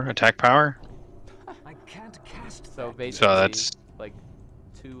power, attack power. I can't cast So that basically, So that's like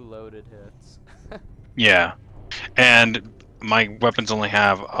 2 loaded hits. yeah, and my weapons only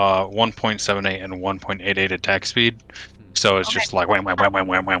have 1.78 and 1.88 attack speed, so it's Okay. just like wham, wham, wham, wham,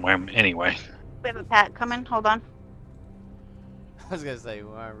 wham, wham, wham. Anyway, We have a pack coming. Hold on. I was gonna say, you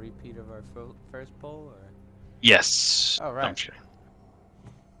want a repeat of our first poll, or? Yes. All No, right. I'm just kidding.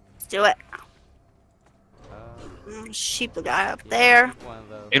 Let's do it. Sheep the guy up there. keep one of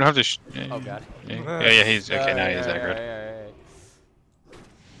those. You don't have to. Oh god. Yeah, he's okay. Now he's aggro. Right.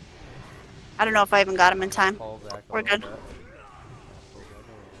 I don't know if I even got him in time. Pull back a We're little good. bit.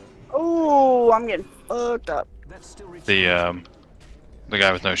 Oh, I'm getting fucked up. That still The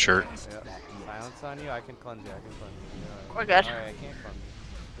guy with no shirt. Yep. Silence on you. I can cleanse you. We're good. Alright, I can't cleanse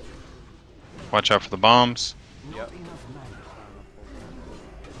Watch out for the bombs. you. Yep.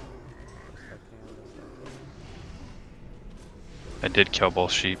 I did kill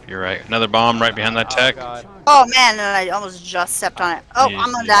both sheep. You're right. Another bomb right behind that tech. Oh god. Oh man, and I almost just stepped on it. Oh,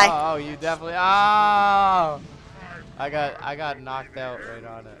 I'm gonna die. Oh, you definitely. Oh! I got knocked out right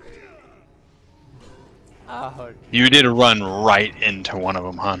on it. Oh. You did run right into one of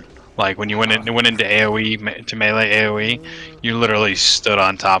them, hon. Like when you went into AOE to melee AOE, you literally stood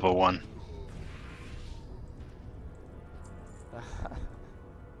on top of one.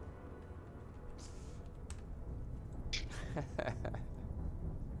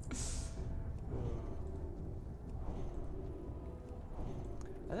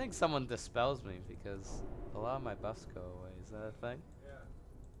 I think someone dispels me because a lot of my buffs go away. Is that a thing?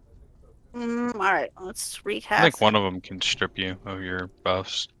 All right, let's I recast. think one of them can strip you of your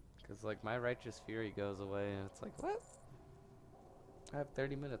buffs. Because like my righteous fury goes away and it's like, what? I have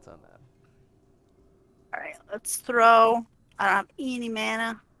 30 minutes on that. All right, let's throw. I don't have any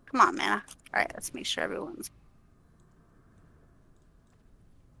mana. Come on, mana. All right, let's make sure everyone's.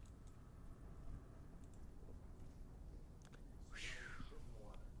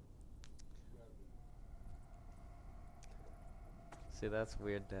 See, that's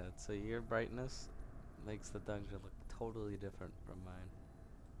weird, Dad. So your brightness makes the dungeon look totally different from mine.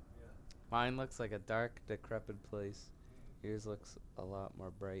 Mine looks like a dark, decrepit place. Yours looks a lot more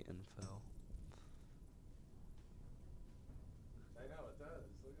bright and fill. I know it does.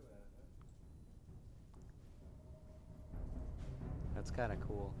 Look at that. That's kind of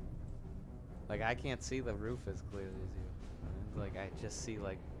cool. Like I can't see the roof as clearly as you. Like I just see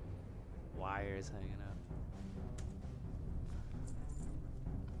like wires hanging up.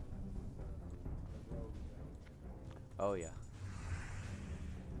 Oh yeah.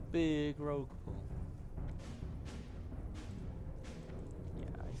 Big rogue pool. Yeah,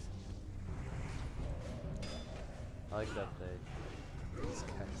 I see. I like that these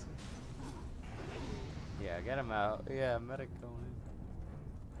guys. Yeah, get him out. Yeah, medic going in.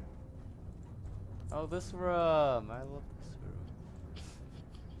 Oh, this room. I love this room.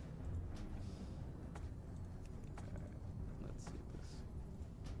 Alright, let's see this.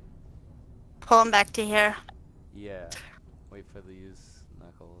 Pull him back to here. Yeah. Wait for these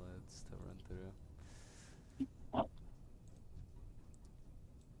knuckleheads to run through.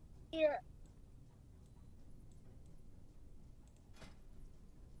 Here.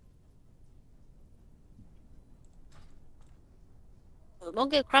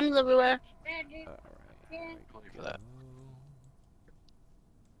 Don't get crumbs everywhere. Alright. For that.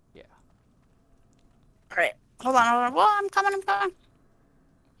 Yeah. All right, hold on. Well, I'm coming.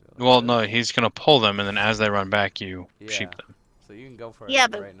 Well, no, he's gonna pull them, and then as they run back, you sheep Yeah. them. So you can go for Yeah,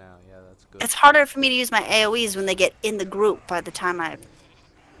 it but right now. Yeah, that's good. It's harder for me to use my AoEs when they get in the group by the time I.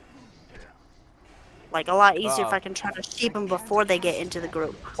 Like a lot easier if I can try to sheep them before they get into the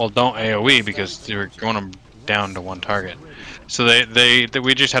group. Well, don't AOE because you're going them down to one target. So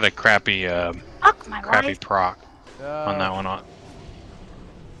we just had a crappy Fuck my crappy life. proc on that one. Pull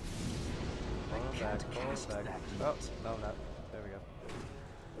back. Oh, no, not. There we go.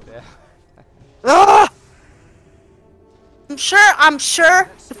 Yeah. Ugh! I'm sure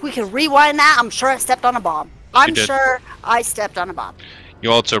if we can rewind that, I'm sure I stepped on a bomb. I'm did. sure I stepped on a bomb.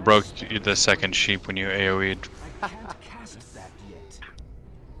 You also broke the second sheep when you AOE'd.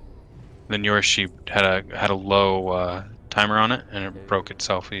 Then your sheep had a low timer on it, and it broke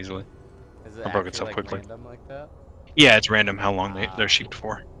itself easily. Is it Or broke actually, itself like, quickly. random like that? Yeah, it's random how long they're sheeped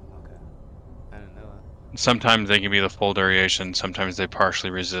for. Okay. I didn't know that. Sometimes they can be the full duration, sometimes they partially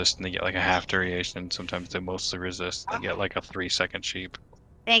resist and they get like a half duration, sometimes they mostly resist, they get like a 3-second sheep.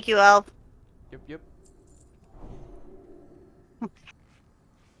 Thank you, Elf. Yep.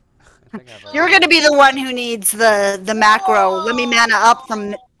 I think I've You're gonna be the one who needs the macro. Let me mana up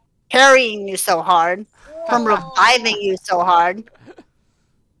from carrying you so hard, from reviving you so hard.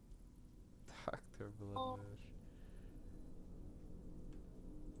 Dr. Bloodrush.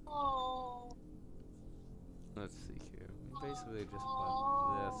 Oh. Let's see here. We basically just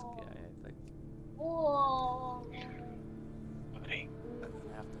want this guy, I think. Oh. Buddy.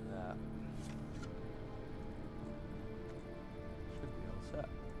 After that, should be all set.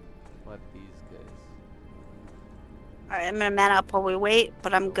 Let these guys. Alright, I'm gonna man up while we wait,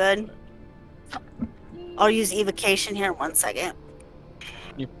 but I'm good. I'll use evocation here in 1 second.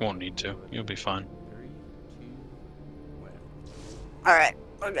 You won't need to. You'll be fine. 3, 2, 1. Alright,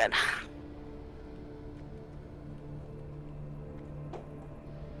 we're good.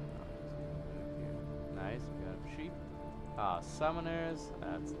 Nice, we got a sheep. Summoners.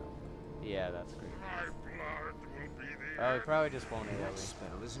 That's yeah, that's great. My blood will be the Oh, we probably just won't That AoE.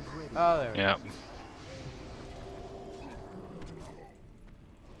 spell isn't ready. Oh, there we Yeah. go.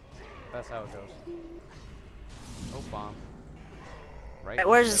 That's how it goes. Oh, bomb. Right. Right, in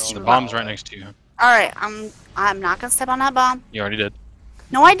where's the this middle The of bomb's the right wall. next to you. Alright, I'm not gonna step on that bomb. You already did.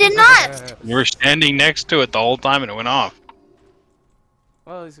 No, I did not! You were standing next to it the whole time and it went off.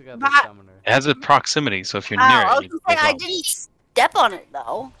 Well, at least we got But- the summoner. It has a proximity, so if you're Oh, near I it, was it gonna goes say, I off. didn't step on it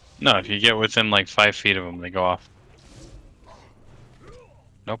though. No, if you get within like 5 feet of them, they go off.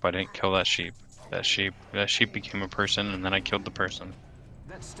 Nope, I didn't kill that sheep. That sheep became a person, and then I killed the person.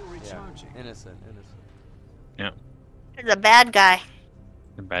 That's still Yeah. recharging. Innocent. There's a bad guy.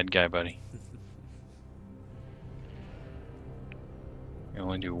 The bad guy, buddy. You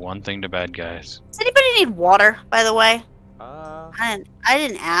only do one thing to bad guys. Does anybody need water, by the way? I I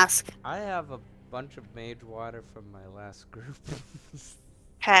didn't ask. have a bunch of mage water from my last group.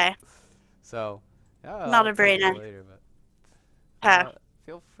 Okay. So, yeah, Not I'll a very take it nice- later, but Okay.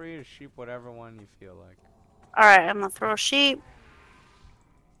 feel free to sheep whatever one you feel like. Alright, I'm gonna throw a sheep.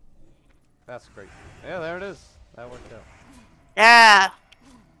 That's great. Yeah, there it is. That worked out. Yeah.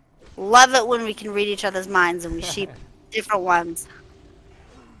 Love it when we can read each other's minds and we sheep different ones.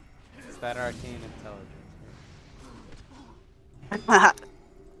 It's that arcane intelligence.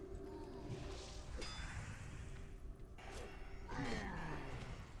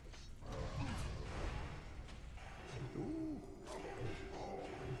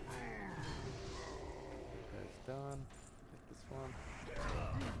 That's done. Get this one.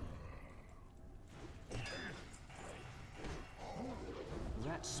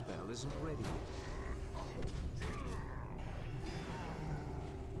 That spell isn't ready.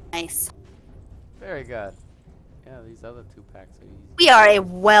 Nice. Very good. Yeah, these other 2 packs are easy. We are a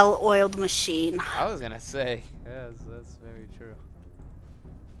well-oiled machine. I was gonna say, yes, that's very true.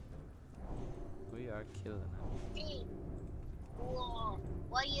 We are killing it. Hey, whoa,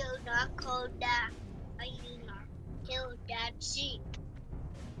 why you not call that? Why you not kill that sheep?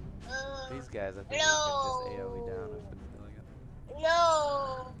 These guys, I think No. we can just AoE down if we feel like it.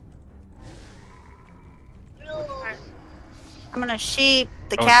 No. No. I'm gonna sheep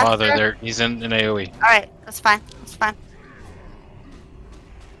the Don't caster. bother there. He's in an AoE. Alright, that's fine. That's fine.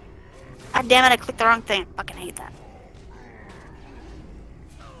 God damn it, I clicked the wrong thing. I fucking hate that.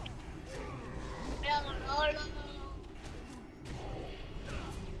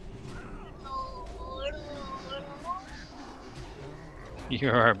 You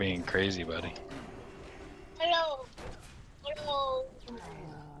are being crazy, buddy. Hello. Hello.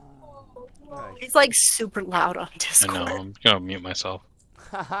 Nice. He's like super loud on I Discord. know. I'm gonna mute myself.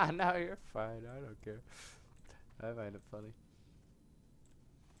 No, you're fine. I don't care. I find it funny.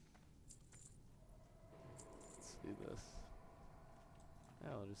 Let's do this.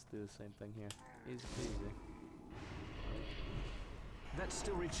 Yeah, I'll just do the same thing here. Easy peasy. That's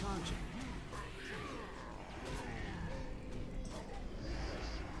still recharging.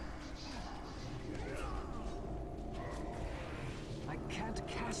 I can't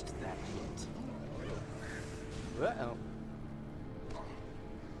cast that yet. Well,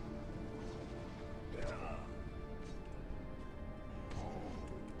 there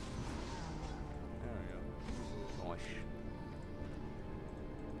we go. Gosh.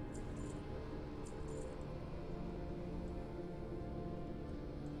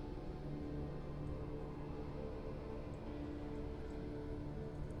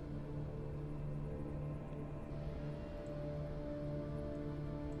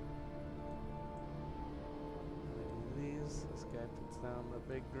 These. This guy puts down the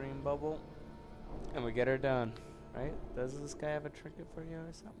big green bubble, and we get her done. Right? Does this guy have a trinket for you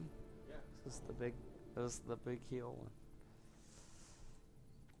or something? Yeah. This is the big. This is the big heal one.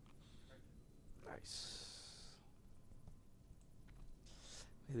 Nice.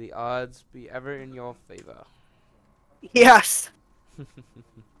 May the odds be ever in your favor. Yes.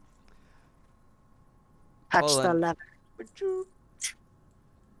 Touch Hold the on. lever.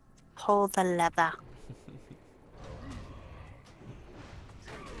 Pull the lever.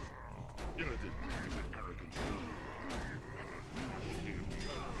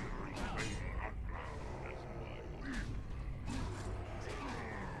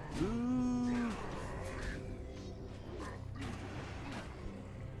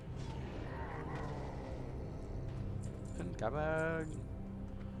 Come on.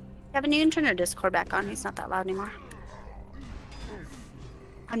 Kevin, you can turn your Discord back on. He's not that loud anymore.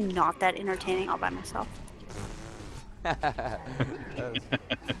 I'm not that entertaining all by myself.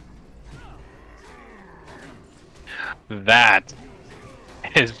 That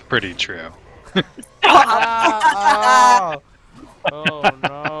is pretty true. Oh, oh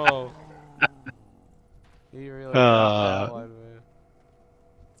no. You really got that one, man.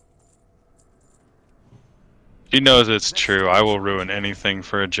 He knows it's true. I will ruin anything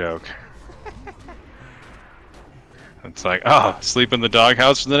for a joke. It's like, oh, sleep in the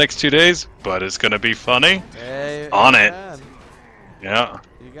doghouse for the next 2 days, but it's gonna be funny. Hey, On it. man. Yeah.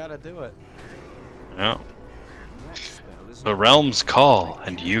 You gotta do it. Yeah. The realms call,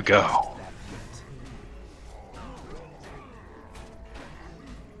 and you go. What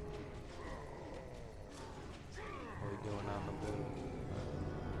are we doing on the blue?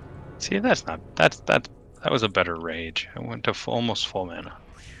 See, that was a better rage. I went to almost full mana.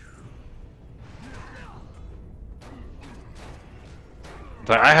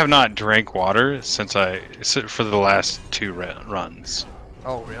 But I have not drank water for the last 2 runs.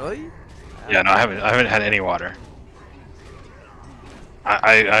 Oh, really? Yeah, no, I haven't had any water.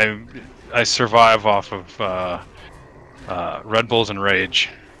 I survive off of Red Bulls and rage.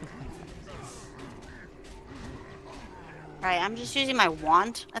 Alright, I'm just using my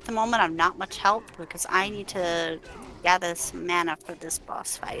wand at the moment. I'm not much help because I need to gather some mana for this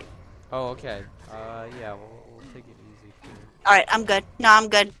boss fight. Oh, okay. Yeah, we'll take it easy here. Alright, I'm good. No, I'm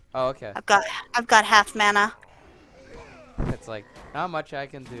good. Oh, okay. I've got half mana. It's like, not much I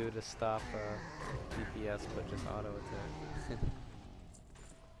can do to stop DPS, but just auto attack.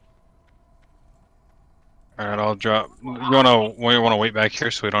 Alright, I'll drop. You wanna wait back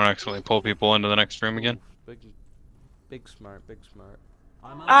here so we don't accidentally pull people into the next room again? Big smart, big smart.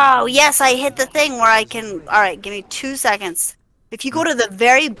 Oh, yes, I hit the thing where I can... Alright, give me 2 seconds. If you go to the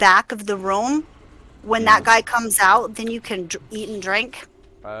very back of the room, when that guy comes out, then you can eat and drink.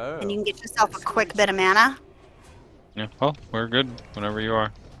 Oh. And you can get yourself a quick bit of mana. Yeah, well, we're good whenever you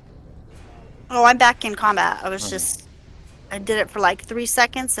are. Oh, I'm back in combat. I was just... I did it for like 3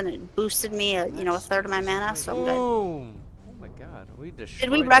 seconds, and it boosted me, a third of my mana, so I'm good. Boom! Oh my god, we destroyed Did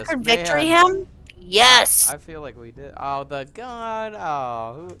we this record victory man. him? Yes! I feel like we did. Oh, the gun!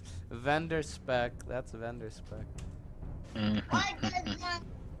 Oh, vendor spec. That's vendor spec. Why does not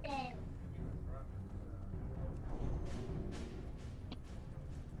say?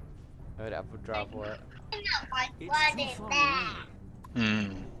 I would have to drop what? What is that?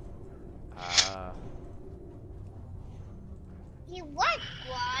 You like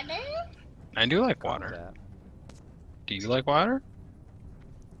water? I do like water. Do you like water?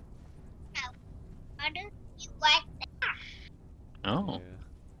 Water? You like that? Oh. Yeah.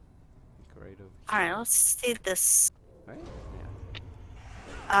 Great of. Alright, let's see this. Right?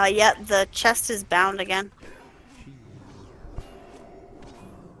 Yeah, the chest is bound again.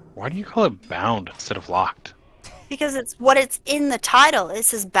 Why do you call it bound instead of locked? Because it's what it's in the title. It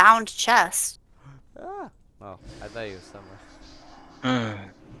says bound chest. Ah. Oh, I thought you was somewhere. If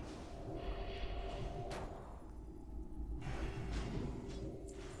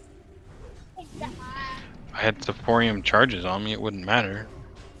I had Thorium charges on me, it wouldn't matter.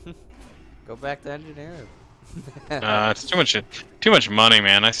 Go back to engineering. It's too much money,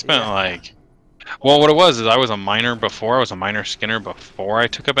 man. I spent like, well, what it was is I was a miner before. I was a miner skinner before I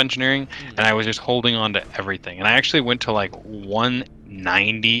took up engineering, and I was just holding on to everything. And I actually went to like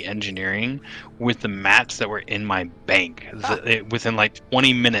 190 engineering with the mats that were in my bank within like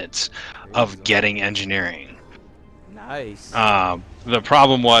 20 minutes of getting engineering. Nice. The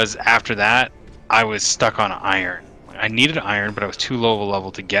problem was after that, I was stuck on iron. I needed iron, but I was too low of a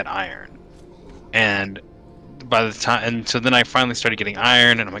level to get iron. And by the time, and so then I finally started getting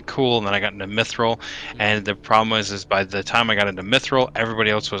iron, and I'm like, cool. And then I got into mithril, and the problem was, by the time I got into mithril,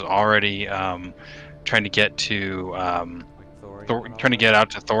 everybody else was already trying to get to trying to get out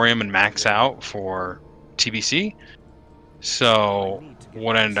to thorium and max out for TBC. So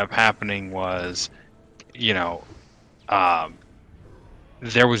what ended up happening was,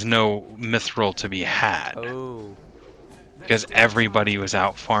 there was no mithril to be had. Oh. Because everybody was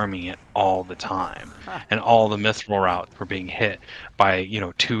out farming it all the time, and all the mithril routes were being hit by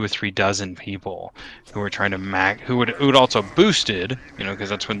 2 or 3 dozen people who were trying to who would also boosted, because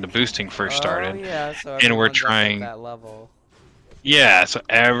that's when the boosting first started. Oh, yeah, so and we're everyone's up at trying that level. Yeah, so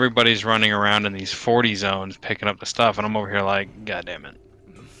everybody's running around in these 40 zones picking up the stuff, and I'm over here like, god damn it.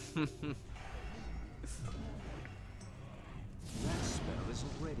 That spell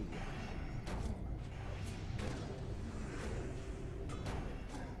isn't ready yet.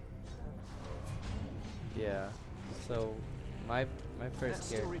 Yeah. So My first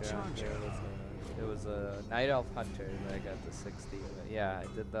Still character on here was a night elf hunter that I got to 60. But yeah,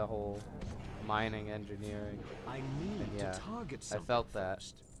 I did the whole mining engineering. I need And yeah, to target I something felt that.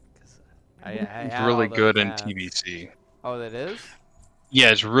 first. 'Cause I It's had really all those good in tabs. TBC. Oh, that is? Yeah,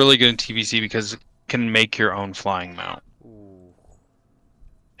 it's really good in TBC because it can make your own flying mount. Ooh.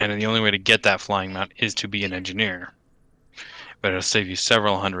 And the only way to get that flying mount is to be an engineer. But it'll save you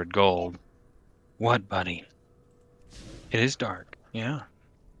several hundred gold. What, buddy? It is dark. Yeah.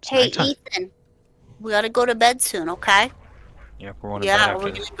 It's Hey, nighttime. Ethan, we gotta go to bed soon, okay? Yep, we're going to bed Yeah, after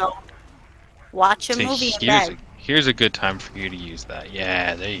we're this. gonna go watch a See, movie in here's bed. here's a good time for you to use that.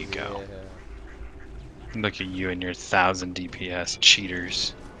 Yeah, there you go. Yeah. Look at you and your 1000 DPS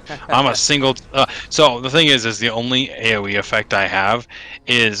cheaters. I'm a single. So the thing is the only AOE effect I have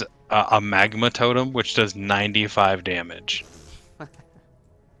is a magma totem, which does 95 damage.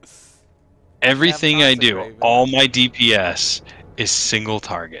 Everything I do, Consecrate, all man. my DPS is single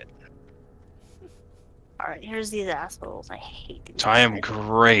target. Alright, here's these assholes. I hate these So I am guys.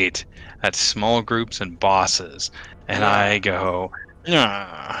 great at small groups and bosses, and Yeah. I go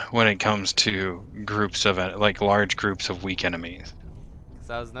when it comes to groups of like large groups of weak enemies.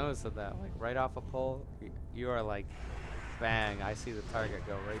 Because I was noticing that, like, right off a pole, you are like, bang, I see the target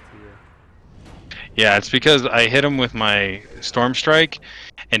go right to you. Yeah, it's because I hit him with my Storm Strike,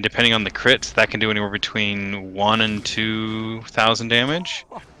 and depending on the crits, that can do anywhere between 1 and 2,000 damage.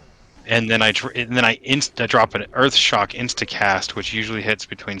 And then I drop an Earth Shock insta cast, which usually hits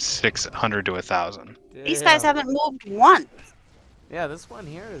between 600 to 1,000. These guys Damn. haven't moved once. Yeah, this one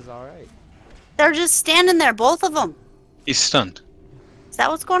here is alright. They're just standing there, both of them. He's stunned. Is that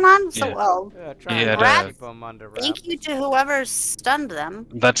what's going on? Yeah. So, well, Yeah, try Yeah, and it, keep them under wraps. thank you to whoever stunned them.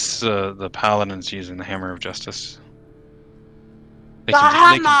 That's the Paladins using the Hammer of Justice. They The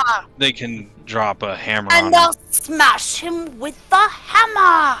can, hammer! they can drop a hammer on And him. I'll smash him with the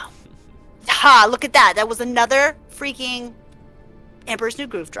hammer! Ha! Look at that. That was another freaking Emperor's New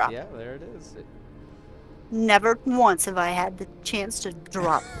Groove drop. Yeah, there it is. Never once have I had the chance to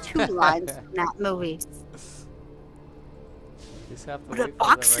drop 2 lines from that movie. Just have to Put a wait for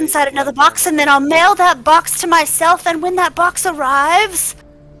box the right inside another blend box, on and it. then I'll mail that box to myself, and when that box arrives,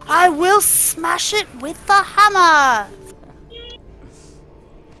 I will smash it with the hammer!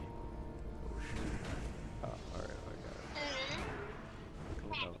 Oh, alright, I got it.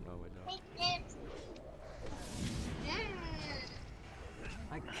 Oh, no, we don't.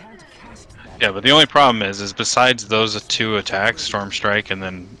 I can't cast that. Yeah, but the only problem is besides those 2 attacks, Storm Strike and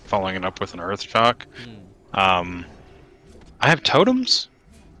then following it up with an Earth Shock, I have totems,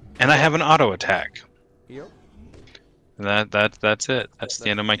 and I have an auto attack. Yep. And that's it. That's the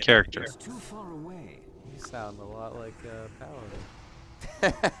end of my character. It's too far away. You sound a lot like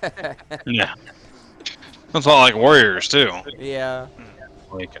Paladin. Yeah. That's a lot like warriors too. Yeah.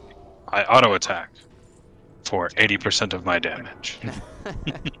 Like, I auto attack for 80% of my damage. Here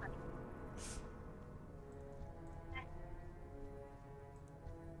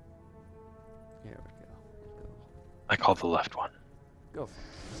we go. I call the left one. Go for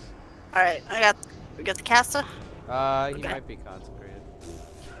it. Alright, we got the caster. He Okay. might be consecrated.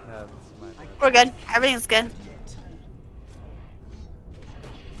 That's my bad. We're good. Everything's good.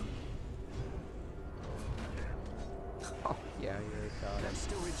 Oh, yeah, you're a god. That's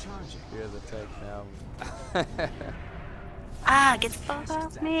still recharging. You're the tank now. Ah, get the fuck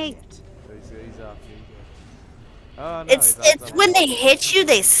off me. He's off. Oh, no, It's when they hit you,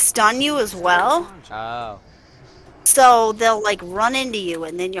 they stun you as well. Oh. So they'll like run into you,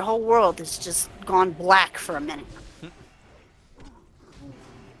 and then your whole world has just gone black for a minute.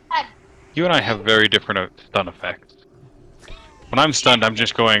 You and I have very different stun effects. When I'm stunned, I'm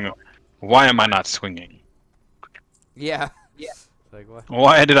just going, why am I not swinging? Yeah. Like what?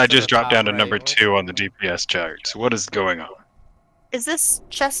 Why did I To the just drop down to top number right. 2 on the DPS charts? What is going on? Is this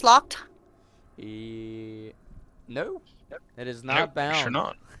chest locked? No. It is not Nope, bound. Sure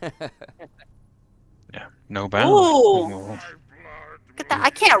not. Yeah, no bound. Ooh. Well, Look at that. I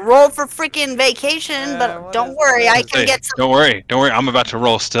can't roll for freaking vacation, Yeah, but what don't is worry, I this? can hey, get some. don't worry, I'm about to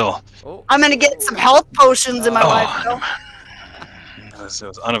roll still. Oh. I'm gonna get some health potions in my life. Oh, though. it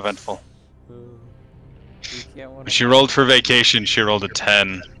was uneventful. You can't When she rolled for vacation, she rolled a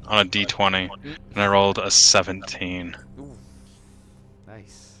 10 on a d20, and I rolled a 17. Ooh.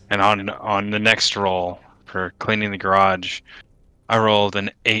 Nice. And on the next roll for cleaning the garage, I rolled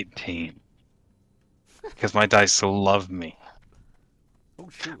an 18 because my dice love me. Oh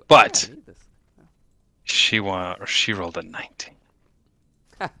shoot. But- I need this. She rolled a 19.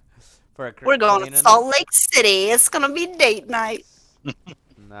 For a We're going to cleaning Salt Lake City. It's gonna be date night.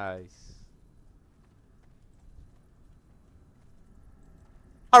 Nice.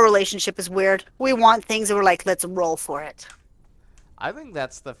 Our relationship is weird. We want things and we're like, let's roll for it. I think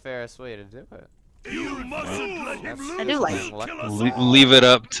that's the fairest way to do it. You mustn't let him lose. I do like Being lucky. Leave it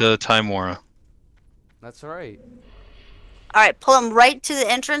up to Timora. That's right. Alright, pull him right to the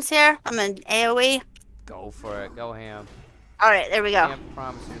entrance here. I'm in AoE. Go for it. Go ham. Alright, there we go. Can't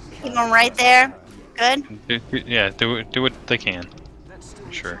promise you Keep survival, him right but- there. Good? Yeah, do what they can. That's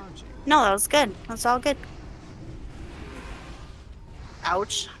still Sure. charging. No, that was good. That's all good.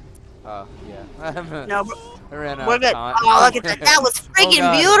 Ouch. Oh, yeah. No, I ran out we're of good. time. Oh, look at that. That was freaking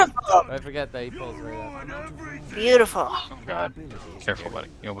God. beautiful. I forget that he pulls right up. Beautiful. Oh god. Careful, buddy.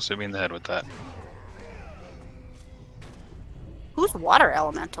 You almost hit me in the head with that. Who's water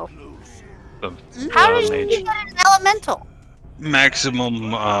elemental? The How did you mage. get an elemental?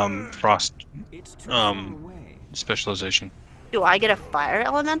 Maximum frost It's too far um away. specialization. Do I get a fire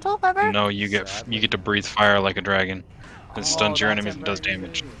elemental ever? No, you get to breathe fire like a dragon. It stuns your that's enemies and does very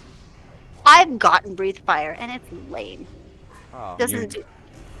damage. good. I've gotten breathe fire and it's lame. Oh, Doesn't do.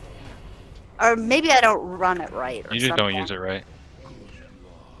 Or maybe I don't run it right. Or You just don't something. use it right.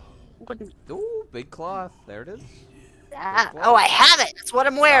 Wouldn't ooh, big cloth. There it is. that- Oh, I have it. That's what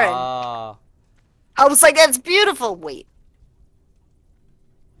I'm wearing. Ah, I was like, that's beautiful. Wait.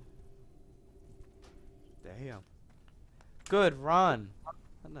 damn. Good run.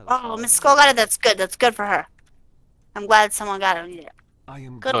 Another Oh, solid Miss one. Skull got it. That's good. That's good for her. I'm glad someone got it. Yeah. I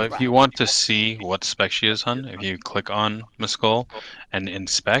am Good. So if you want to see what spec she is on, if you click on Miss Skull and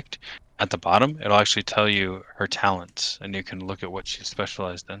inspect, at the bottom it'll actually tell you her talents, and you can look at what she's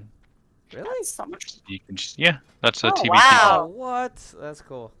specialized in. Really? So much. You can just, yeah, that's a Oh, TBC. wow. Oh, what? That's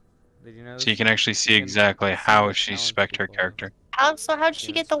cool. Did you know? So you can actually see exactly how she spec'd her character. So how'd she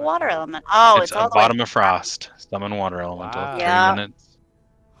Yeah, get the it's water fucking- element? Oh, It's it's all at the way- bottom of frost. Summon water elemental. Wow. 3 Yeah. minutes.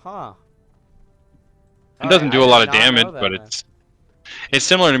 Huh. It doesn't Alright, do I a lot did of not know damage, that, but man. it's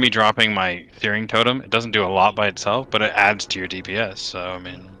similar to me dropping my Searing Totem. It doesn't do a lot by itself, but it adds to your DPS. So I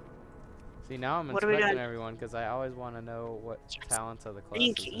mean, See, now I'm What are we inspecting doing? everyone because I always want to know what talents of the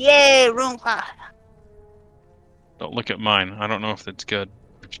Thank classes. you. Yay, room class. don't look at mine. I don't know if it's good.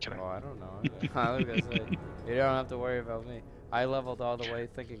 Just kidding. Oh, I don't know. I was gonna say, you don't have to worry about me. I leveled all the way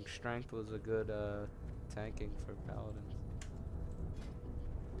thinking strength was a good tanking for paladins.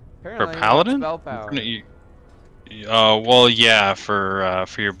 For Apparently, paladin? spell power. Well, yeah, for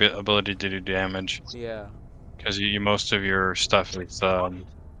your ability to do damage, Yeah, because most of your stuff is yeah,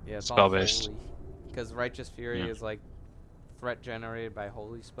 it's Spell-based. Because righteous fury Yeah. is like threat generated by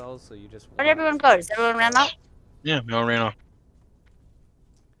holy spells, so you just. Where'd want everyone go? Does everyone run out? yeah, we all ran off.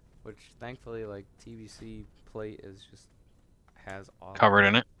 Which thankfully, like TBC plate is just has all Covered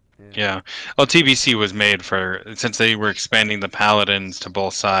in it. Yeah. Well, TBC was made for, since they were expanding the paladins to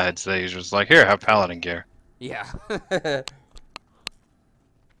both sides. They was like, here, have paladin gear. Yeah.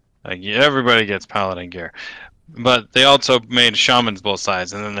 Like, yeah, everybody gets paladin gear. But they also made shamans both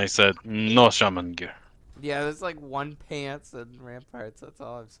sides, and then they said, no shaman gear. Yeah, there's like one pants and ramparts. That's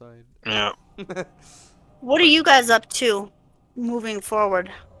all I've signed. Yeah. What are you guys up to moving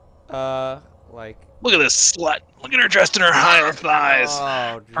forward? Like. Look at this slut. Look at her dressed in her high thighs.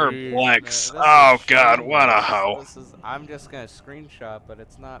 Oh, Her jeez, blanks. man, this Oh, is God, shame. what a hoe. This is. I'm just gonna screenshot, but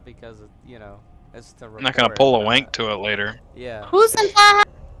it's not because of, it's to. I'm not gonna report, pull a not- wank to it later. Yeah. Who's in that?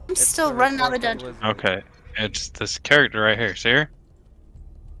 I'm it's still to running out of the report dungeon. wizard. Okay. It's this character right here. See her?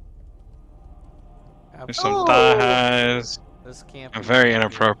 There's some Oh. thighs. This can't. be Very good.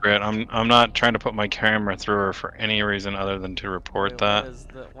 inappropriate. I'm not trying to put my camera through her for any reason other than to report Wait, that.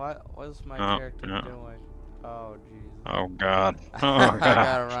 What is my Oh, character yeah. doing? Oh, jeez. Oh god. I Oh god.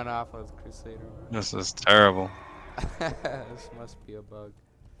 gotta run off with Crusader. This is terrible. This must be a bug.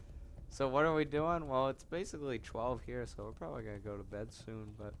 So what are we doing? Well, it's basically 12 here, so we're probably gonna go to bed soon.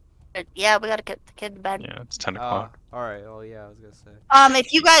 But Yeah, we gotta get the kid to bed. Yeah, it's 10 o'clock. all right. Oh yeah, I was gonna say.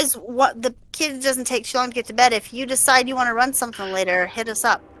 If you guys want, the kid doesn't take too long to get to bed. If you decide you want to run something later, hit us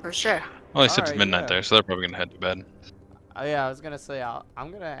up for sure. Well, they said it's Alright, midnight yeah. there, so they're probably gonna head to bed. Oh yeah, I was gonna say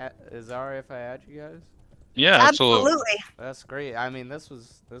I'm gonna. Is it alright if I add you guys? Yeah, absolutely. That's great. I mean, this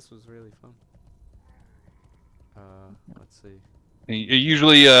was really fun. Let's see.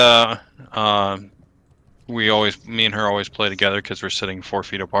 Usually, me and her always play together because we're sitting 4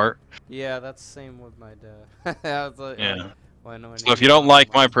 feet apart. Yeah, that's the same with my dad. I was like, Yeah. when So if you don't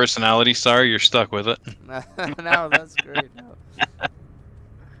like my personality, sorry, you're stuck with it. No, that's great. No.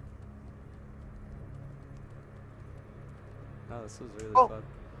 No, this was really Oh. fun.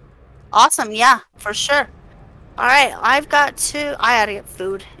 Awesome, yeah, for sure. All right, I gotta get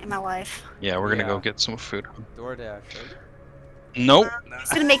food in my life. Yeah, we're gonna go Yeah. get some food. DoorDash, right? Nope.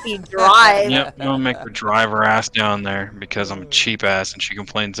 It's gonna make me drive. Yep. I'm gonna make her drive her ass down there because I'm a cheap ass, and she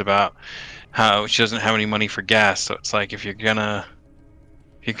complains about how she doesn't have any money for gas. So it's like if you're gonna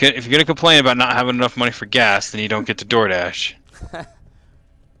complain about not having enough money for gas, then you don't get to DoorDash.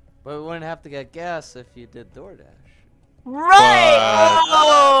 But we wouldn't have to get gas if you did DoorDash. Right.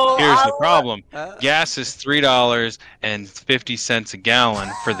 Oh, Here's the problem. Uh, Gas is $3.50 a gallon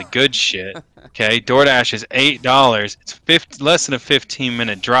for the good shit. Okay, DoorDash is $8. It's less than a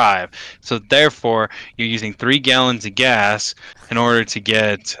 15-minute drive. So therefore, you're using 3 gallons of gas in order to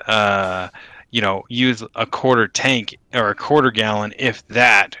get, use a quarter tank or a quarter gallon, if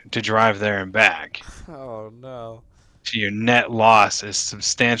that, to drive there and back. oh no. So your net loss is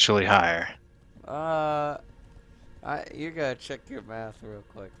substantially higher. You gotta check your math real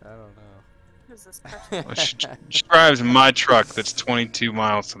quick. I don't know. Who's this person? Well, she drives my truck that's 22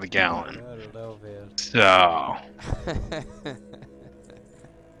 miles to the gallon. I don't know, man. So,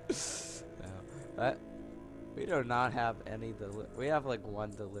 No, we do not have any we have like one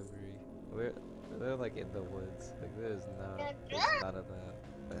delivery. They're like in the woods. Like there's none of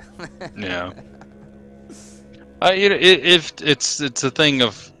that. yeah. If it's a thing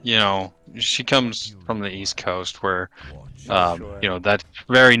of, she comes from the East Coast where, Sure. that's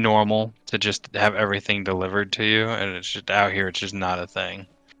very normal to just have everything delivered to you, and it's just out here, it's just not a thing,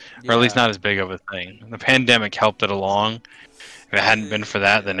 or at least Yeah. not as big of a thing. The pandemic helped it along. If it hadn't been for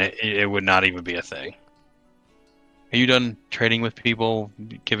that, then it would not even be a thing. Are you done trading with people,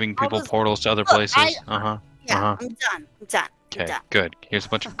 giving people portals to other places? Yeah, I'm done. I'm done. Okay, good. Here's a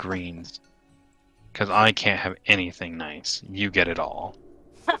bunch of greens. Because I can't have anything nice. You get it all.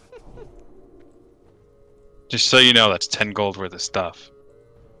 Just so you know, that's 10 gold worth of stuff.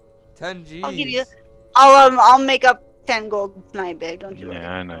 10 G's. I'll give you. I'll make up 10 gold tonight, babe. Don't you worry.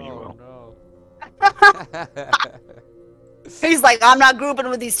 Yeah, I know you will. No. He's like, I'm not grouping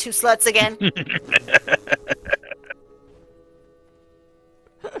with these 2 sluts again.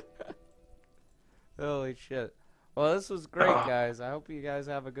 Holy shit. Well, this was great, guys. I hope you guys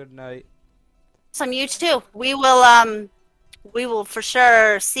have a good night. Some you too. We will for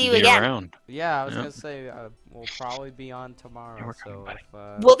sure see you Be again. around. Yeah, I was Yep. gonna say we'll probably be on tomorrow. Yeah, we're So coming,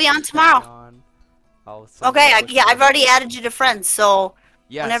 if We'll be on you put me tomorrow. on, I'll send Okay, you a yeah, I've list. already added you to friends, so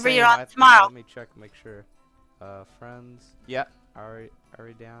Yeah, whenever same, you're on I think- tomorrow. Let me check, make sure. Friends. Yeah,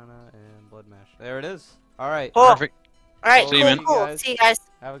 Aridiana and Bloodmash. There it is. All right. Cool. Perfect. All right, See you, cool, man. cool. Guys. See you guys.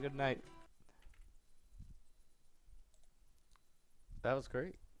 Have a good night. That was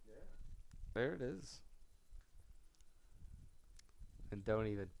great. There it is. And don't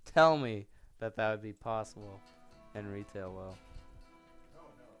even tell me that that would be possible in retail WoW.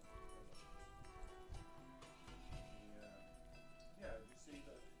 Yeah, you see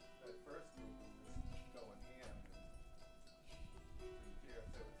that first group was just going ham. And if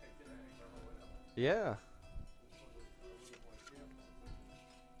they would take it anywhere or whatever. Yeah. This one was a little more careful.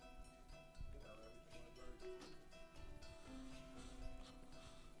 Everything was very cool.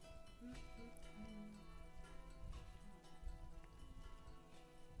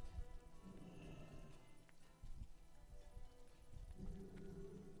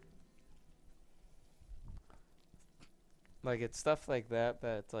 Like, it's stuff like that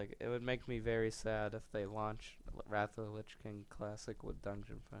it's like, it would make me very sad if they launch Wrath of the Lich King Classic with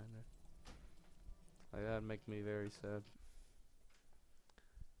Dungeon Finder. Like, that would make me very sad.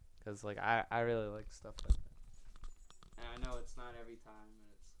 Because, like, I really like stuff like that. And I know it's not every time, and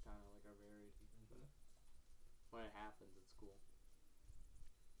it's kind of like a rarity, but when it happens, it's cool.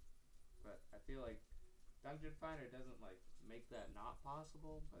 But I feel like Dungeon Finder doesn't, like, make that not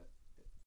possible, but